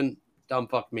 like even dumb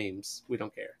fuck memes. We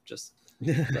don't care. Just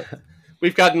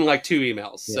we've gotten like 2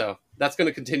 emails, so that's going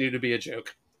to continue to be a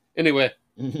joke. Anyway.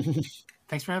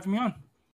 Thanks for having me on.